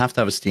Deck. You have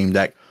to have a Steam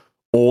Deck.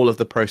 All of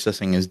the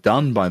processing is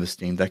done by the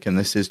Steam Deck, and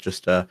this is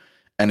just an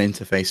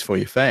interface for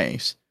your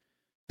face.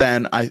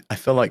 Then I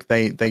feel like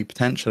they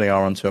potentially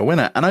are onto a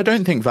winner. And I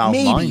don't think Valve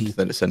mind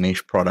that it's a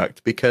niche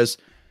product, because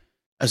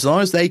as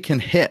long as they can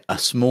hit a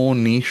small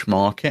niche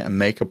market and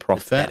make a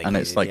profit, and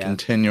it's like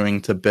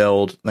continuing to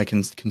build, they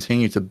can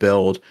continue to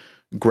build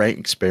great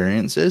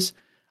experiences,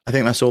 I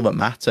think that's all that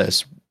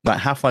matters. Like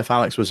Half-Life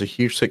Alyx was a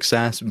huge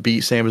success.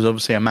 Beat Saber was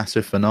obviously a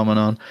massive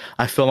phenomenon.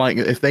 I feel like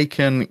if they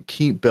can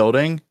keep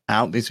building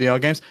out these VR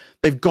games,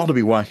 they've got to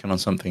be working on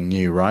something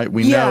new, right?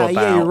 We know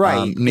about you're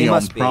right.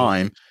 Neon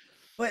Prime.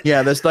 But,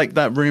 there's like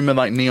that rumor,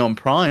 like Neon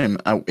Prime.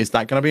 Is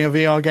that going to be a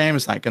VR game?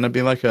 Is that going to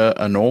be like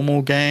a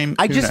normal game?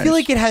 I just feel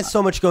like it has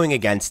so much going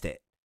against it,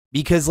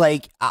 because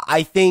like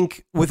I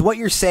think with what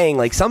you're saying,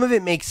 like some of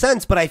it makes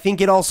sense, but I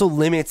think it also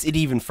limits it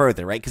even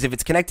further, right? Because if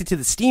it's connected to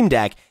the Steam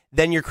Deck,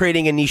 then you're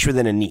creating a niche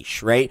within a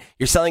niche, right?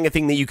 You're selling a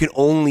thing that you can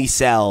only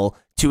sell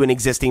to an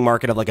existing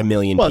market of like 1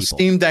 million people.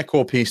 Steam Deck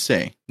or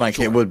PC. Like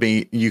It would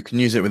be, you can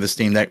use it with the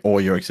Steam Deck or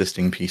your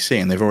existing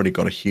PC, and they've already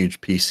got a huge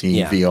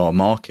PC VR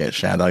market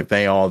share. Like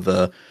they are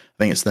I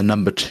think it's the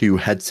number 2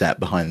 headset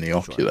behind the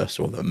Oculus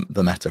or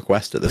the Meta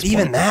Quest at this point.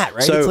 Even that,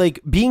 right? So, it's like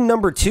being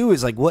number 2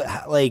 is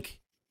like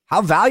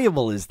how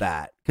valuable is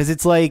that? Because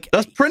it's like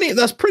that's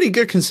pretty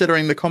good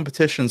considering the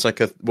competition's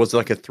was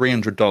like a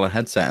 $300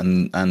 headset,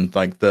 and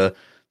like the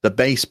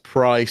base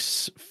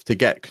price to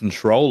get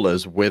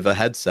controllers with a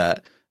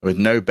headset with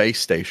no base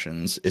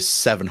stations is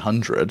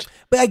 $700.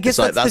 But I guess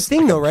that's the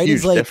thing, though, right?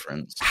 Is like,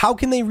 difference. How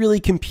can they really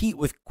compete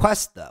with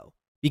Quest, though?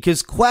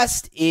 Because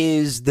Quest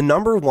is the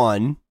number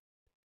 1.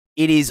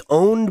 It is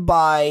owned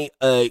by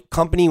a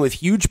company with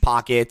huge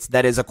pockets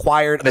that has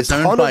acquired a ton of studios.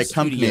 It's owned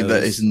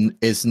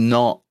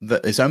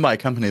by a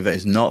company that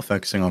is not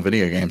focusing on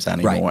video games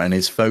anymore, and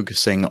is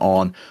focusing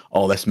on,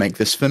 let's make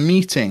this for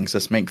meetings,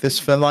 let's make this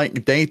for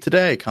like day to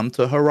day, come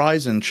to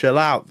Horizon, chill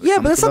out. Yeah,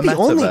 but that's not the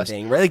only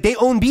thing, right? Like they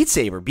own Beat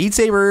Saber. Beat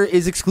Saber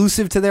is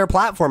exclusive to their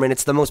platform, and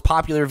it's the most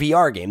popular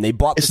VR game. They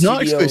bought. It's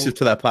not exclusive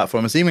to their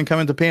platform. It's even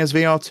coming to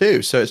PSVR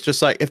too. So it's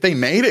just like if they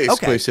made it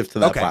exclusive to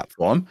their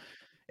platform.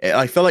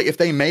 I feel like if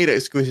they made it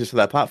exclusive to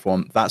their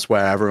platform, that's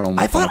where everyone would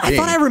be. I thought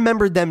I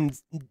remembered them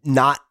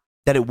that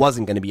it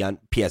wasn't going to be on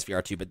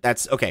PSVR 2, but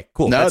that's okay,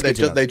 cool. No,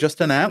 they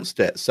just announced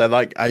it. So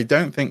like I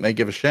don't think they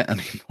give a shit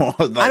anymore.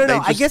 Like, I don't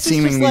know. I guess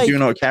seemingly it's just like, do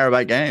not care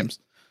about games.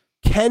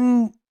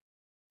 Can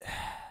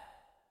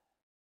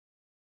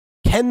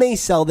they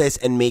sell this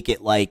and make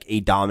it like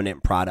a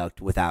dominant product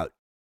without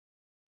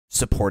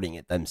supporting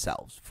it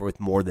themselves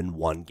with more than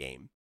one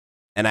game?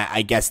 And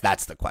I guess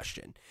that's the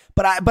question.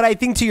 But I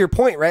think to your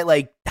point, right?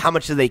 Like, how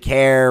much do they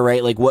care,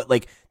 right? Like, what,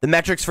 like the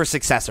metrics for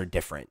success are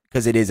different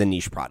because it is a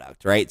niche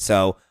product, right?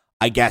 So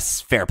I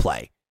guess fair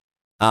play.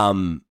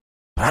 But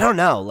I don't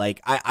know.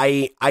 Like,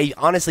 I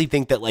honestly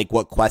think that like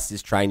what Quest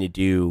is trying to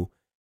do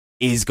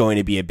is going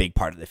to be a big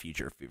part of the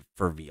future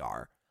for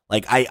VR.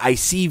 Like, I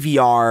see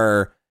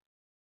VR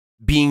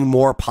being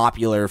more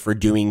popular for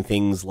doing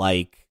things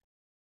like,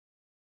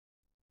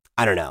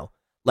 I don't know,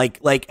 like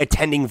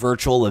attending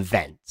virtual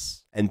events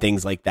and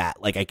things like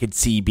that. Like I could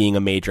see being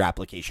a major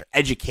application.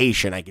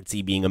 Education, I could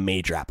see being a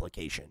major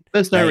application.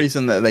 There's no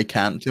reason that they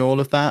can't do all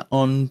of that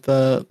on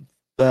the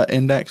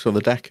Index or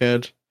the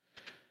Deckard.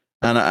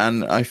 And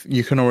I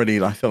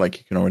feel like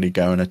you can already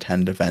go and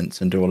attend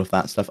events and do all of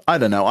that stuff. I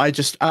don't know.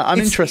 I'm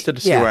interested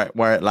to see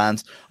where it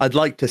lands. I'd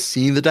like to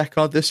see the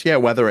Deckard this year,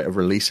 whether it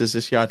releases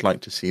this year. I'd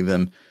like to see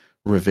them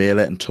reveal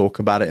it and talk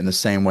about it in the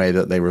same way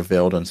that they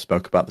revealed and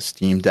spoke about the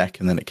Steam Deck,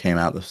 and then it came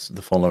out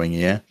the following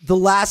year. The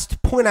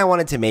last point I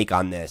wanted to make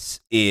on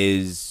this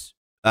is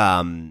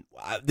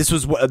this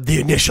was the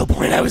initial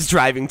point I was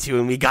driving to,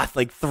 and we got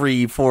like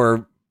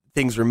 3-4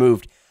 things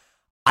removed.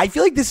 I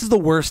feel like this is the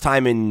worst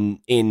time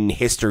in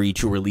history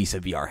to release a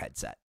VR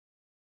headset,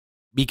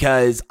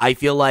 because I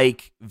feel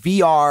like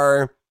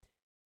VR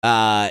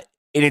in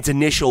its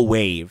initial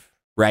wave,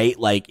 right?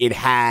 Like it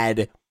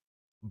had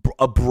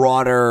a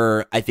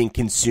broader, I think,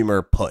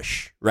 consumer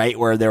push, right?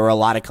 Where there were a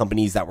lot of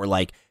companies that were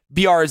like,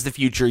 VR is the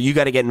future. You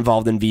got to get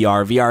involved in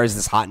VR. VR is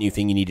this hot new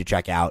thing you need to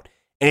check out.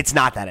 And it's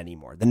not that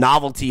anymore. The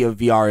novelty of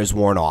VR is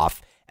worn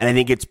off. And I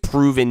think it's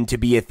proven to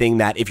be a thing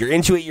that if you're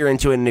into it, you're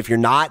into it. And if you're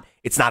not,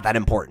 it's not that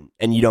important.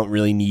 And you don't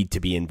really need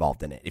to be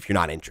involved in it if you're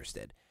not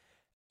interested.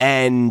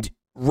 And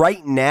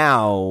right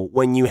now,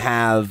 when you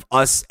have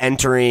us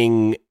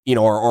entering,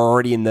 or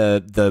already in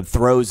the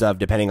throes of,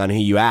 depending on who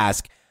you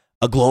ask,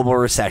 a global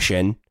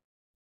recession,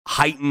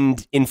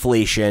 heightened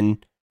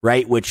inflation,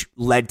 right, which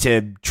led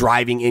to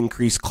driving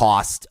increased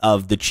cost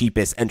of the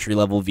cheapest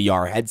entry-level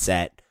VR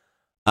headset.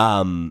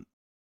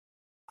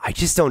 I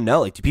just don't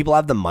know. Like, do people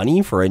have the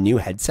money for a new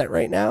headset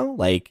right now?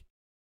 Like,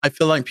 I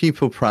feel like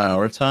people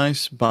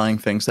prioritize buying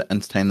things that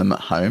entertain them at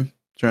home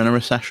during a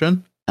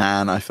recession,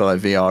 and I feel like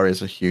VR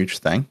is a huge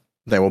thing.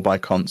 They will buy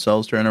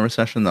consoles during a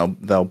recession.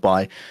 They'll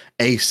buy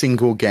a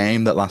single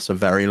game that lasts a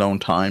very long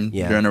time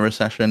during a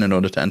recession in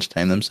order to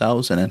entertain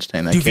themselves and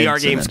entertain their kids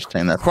VR games and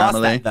entertain their cross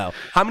family. That, though?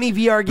 How many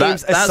VR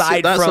games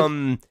aside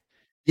from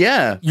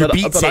your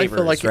Beat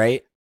Sabers,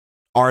 right,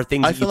 are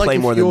things that you play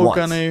more than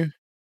once?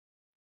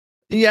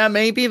 Yeah,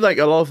 maybe like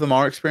a lot of them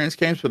are experience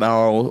games, but there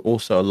are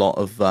also a lot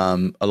of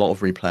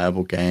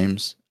replayable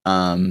games.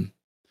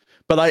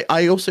 But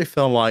I also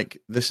feel like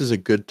this is a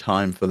good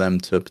time for them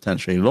to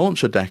potentially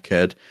launch a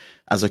Decade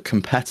as a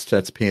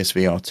competitor to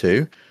PSVR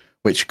 2,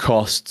 which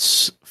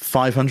costs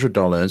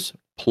 $500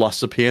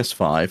 plus a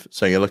PS5.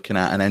 So you're looking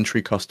at an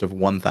entry cost of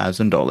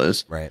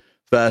 $1,000, right?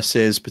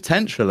 Versus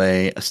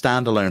potentially a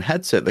standalone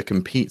headset that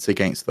competes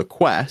against the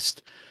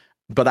Quest,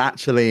 but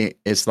actually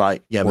is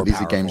like, yeah, but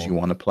these are games you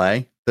want to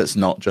play. That's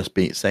not just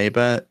Beat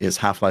Saber. It's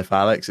Half-Life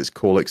Alyx. It's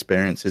cool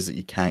experiences that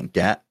you can't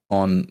get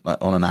on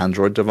an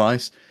Android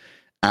device,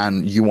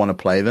 and you want to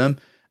play them,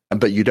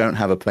 but you don't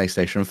have a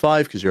PlayStation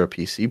 5 because you're a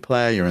PC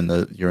player. You're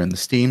in the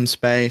Steam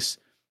space.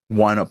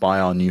 Why not buy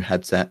our new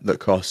headset that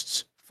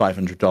costs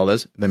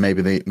 $500? Then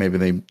maybe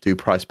they do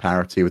price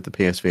parity with the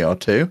PSVR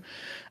 2,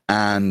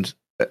 and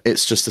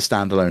it's just a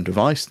standalone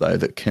device though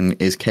that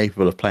is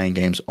capable of playing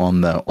games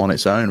on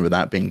its own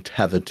without being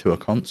tethered to a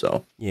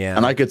console. Yeah,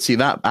 and I could see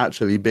that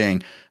actually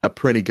being a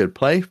pretty good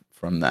play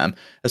from them,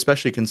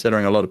 especially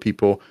considering a lot of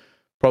people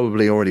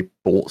probably already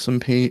bought some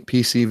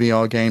PC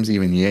VR games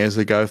even years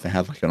ago if they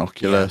had like an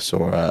Oculus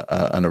or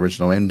an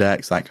original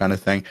Index, that kind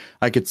of thing.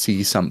 I could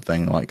see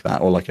something like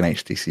that, or like an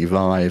HTC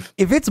Vive.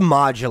 If it's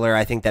modular,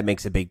 I think that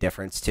makes a big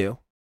difference too.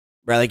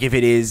 Right, like if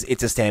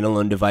it's a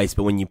standalone device,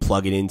 but when you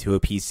plug it into a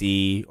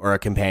PC or a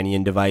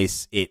companion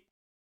device, it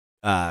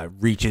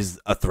reaches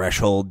a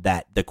threshold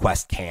that the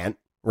Quest can't,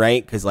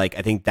 right? Because like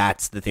I think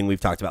that's the thing we've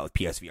talked about with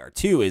PSVR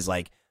 2 is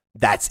like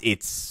that's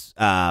its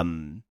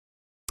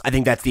I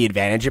think that's the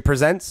advantage it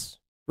presents,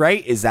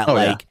 right? Is that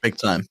big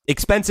time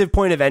expensive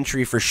point of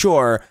entry for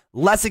sure,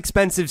 less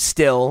expensive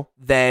still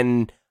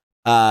than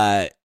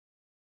any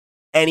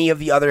of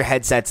the other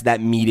headsets that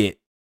meet it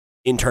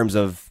in terms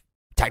of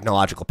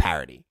technological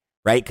parity.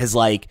 Right, because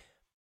like,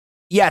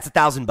 yeah, it's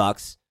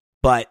 $1,000,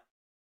 but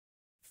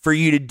for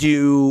you to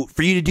do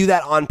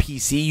that on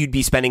PC, you'd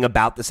be spending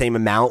about the same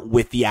amount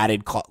with the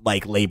added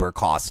labor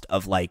cost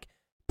of like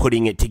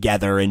putting it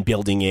together and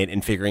building it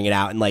and figuring it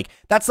out. And like,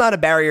 that's not a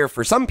barrier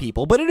for some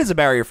people, but it is a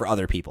barrier for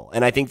other people.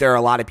 And I think there are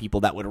a lot of people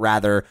that would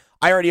rather,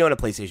 I already own a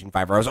PlayStation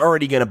 5, or I was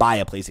already going to buy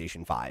a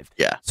PlayStation 5.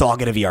 Yeah. So I'll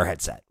get a VR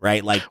headset,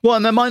 right? Like, well,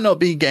 and there might not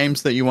be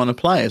games that you want to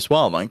play as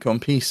well, like on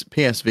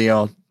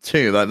PSVR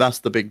 2. That's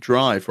the big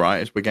drive,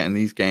 right? Is we're getting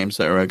these games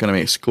that are going to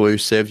be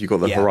exclusive. You've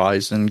got the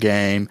Horizon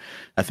game.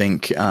 I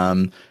think,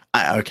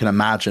 I can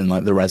imagine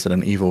like the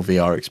Resident Evil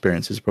VR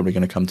experience is probably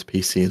going to come to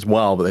PC as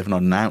well, but they've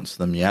not announced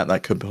them yet.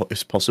 That could be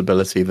a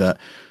possibility that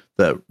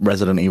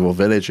Resident Evil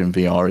Village in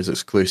VR is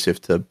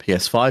exclusive to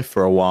PS5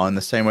 for a while, in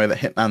the same way that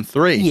Hitman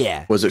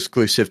 3 was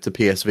exclusive to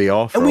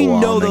PSVR for a while. And we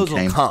know those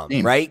will come,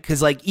 right?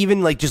 Because like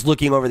even like just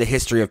looking over the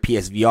history of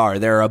PSVR,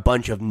 there are a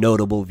bunch of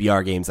notable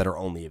VR games that are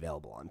only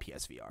available on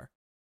PSVR.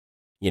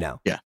 You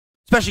know,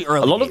 especially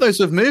early. A lot of those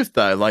have moved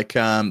though, like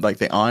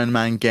the Iron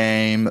Man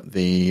game,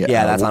 the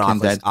that's Walking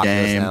Dead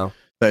game. Now,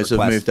 those have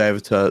moved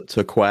over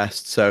to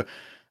Quest. So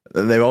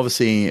they've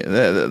obviously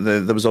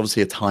there was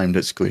obviously a timed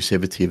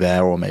exclusivity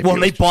there, or maybe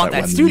they bought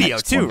that studio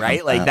too,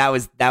 right? Like that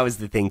was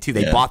the thing too.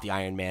 They bought the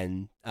Iron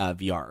Man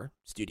VR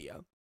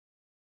studio.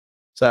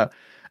 So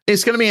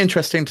it's going to be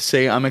interesting to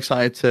see. I'm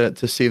excited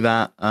to see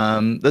that.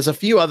 There's a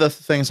few other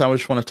things I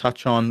just want to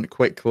touch on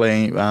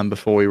quickly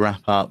before we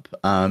wrap up.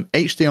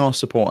 HDR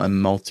support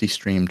and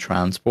multi-stream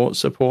transport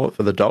support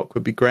for the dock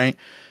would be great.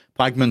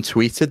 Plagman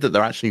tweeted that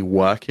they're actually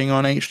working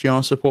on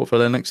HDR support for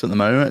Linux at the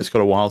moment. It's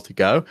got a while to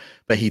go,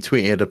 but he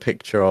tweeted a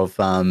picture of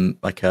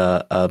like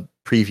a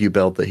preview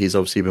build that he's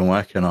obviously been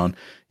working on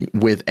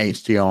with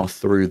HDR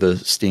through the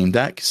Steam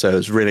Deck. So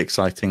it's really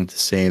exciting to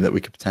see that we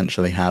could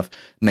potentially have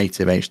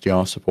native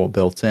HDR support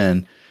built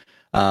in.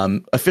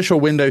 Official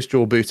Windows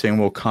dual booting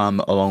will come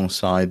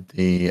alongside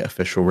the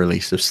official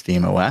release of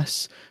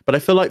SteamOS, but I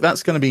feel like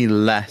that's going to be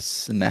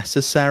less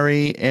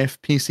necessary if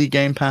PC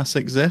Game Pass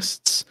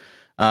exists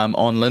on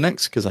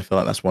Linux, because I feel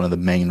like that's one of the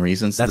main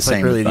reasons. That's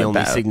like really the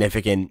only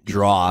significant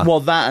draw. Well,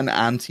 that and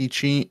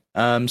anti-cheat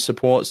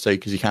support, so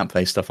because you can't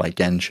play stuff like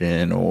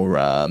Genshin or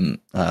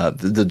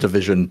the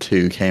Division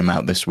 2 came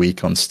out this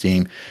week on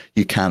Steam.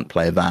 You can't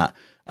play that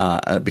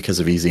because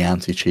of easy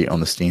anti-cheat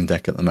on the Steam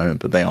Deck at the moment,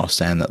 but they are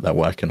saying that they're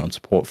working on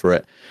support for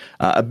it.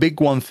 A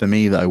big one for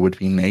me, though, would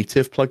be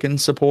native plugin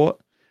support.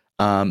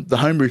 The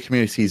homebrew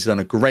community has done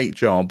a great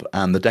job,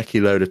 and the Decky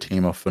Loader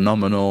team are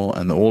phenomenal,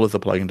 and all of the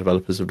plugin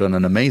developers have done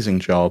an amazing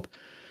job.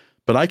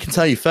 But I can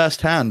tell you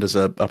firsthand as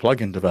a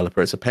plugin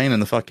developer, it's a pain in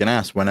the fucking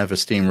ass whenever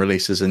Steam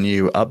releases a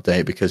new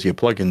update, because your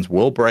plugins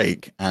will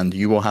break, and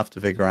you will have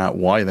to figure out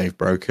why they've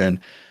broken.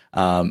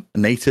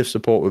 Native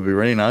support would be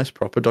really nice.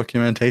 Proper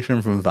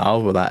documentation from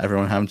Valve without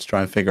everyone having to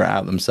try and figure it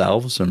out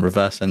themselves and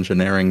reverse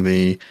engineering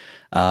the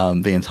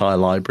entire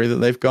library that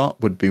they've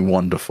got would be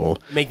wonderful.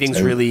 Make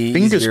things really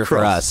easier for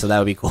us, so that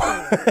would be cool.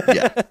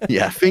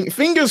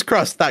 Fingers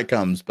crossed that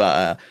comes,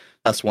 but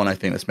that's one I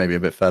think that's maybe a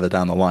bit further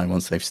down the line.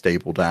 Once they've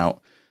stabled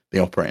out the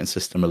operating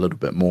system a little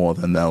bit more,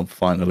 then they'll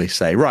finally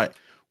say, right,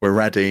 we're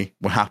ready,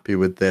 we're happy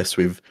with this,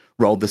 we've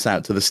rolled this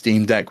out to the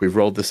Steam Deck, we've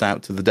rolled this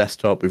out to the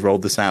desktop, we've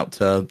rolled this out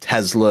to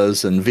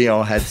Teslas and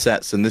VR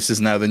headsets, and this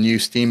is now the new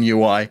Steam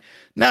UI.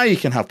 Now you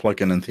can have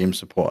plugin and theme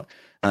support.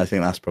 And I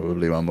think that's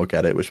probably when we'll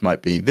get it, which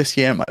might be this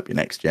year, might be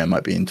next year,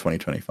 might be in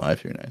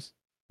 2025, who knows.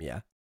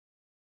 Yeah,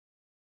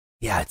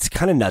 it's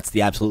kind of nuts,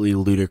 the absolutely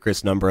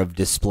ludicrous number of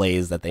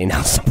displays that they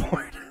now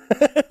support.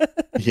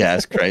 Yeah,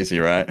 it's crazy,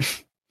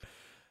 right?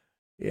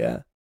 Yeah,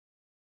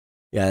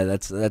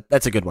 that's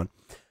a good one.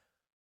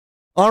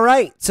 All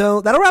right, so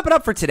that'll wrap it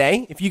up for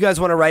today. If you guys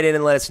want to write in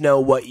and let us know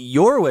what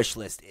your wish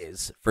list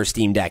is for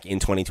Steam Deck in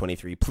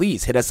 2023,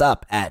 please hit us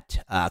up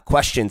at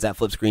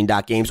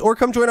questions@flipscreen.games or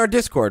come join our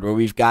Discord where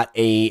we've got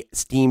a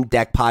Steam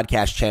Deck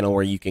podcast channel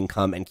where you can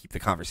come and keep the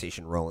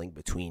conversation rolling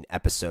between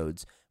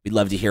episodes. We'd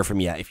love to hear from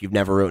you if you've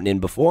never written in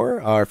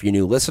before or if you're a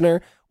new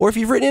listener or if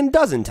you've written in a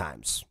dozen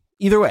times.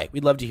 Either way,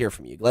 we'd love to hear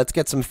from you. Let's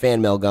get some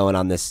fan mail going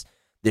on this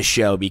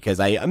show because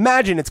I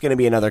imagine it's going to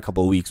be another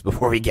couple of weeks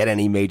before we get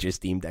any major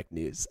Steam Deck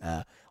news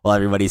while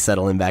everybody's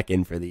settling back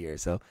in for the year.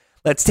 So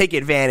let's take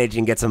advantage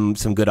and get some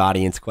good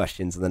audience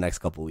questions in the next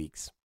couple of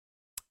weeks.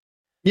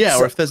 Yeah,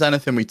 or if there's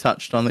anything we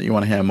touched on that you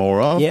want to hear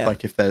more of, yeah.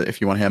 Like if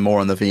you want to hear more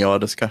on the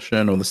VR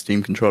discussion or the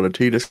Steam Controller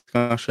 2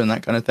 discussion,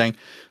 that kind of thing,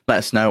 let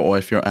us know. Or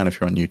if you're on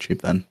YouTube,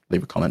 then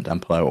leave a comment down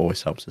below. It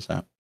always helps us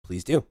out.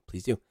 Please do.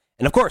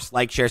 And of course,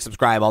 like, share,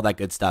 subscribe, all that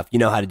good stuff. You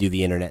know how to do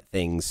the internet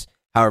things.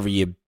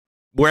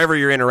 Wherever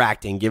you're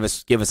interacting, give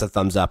us a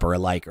thumbs up or a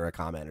like or a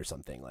comment or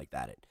something like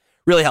that. It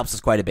really helps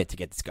us quite a bit to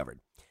get discovered.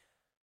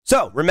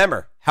 So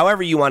remember,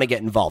 however you want to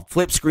get involved,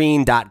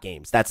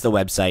 flipscreen.games. That's the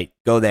website.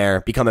 Go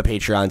there, become a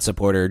Patreon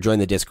supporter, join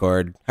the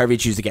Discord, however you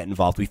choose to get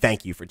involved. We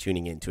thank you for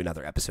tuning in to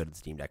another episode of the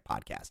Steam Deck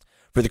Podcast.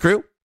 For the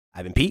crew,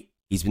 I've been Pete.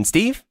 He's been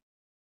Steve.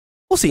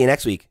 We'll see you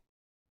next week.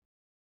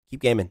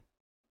 Keep gaming.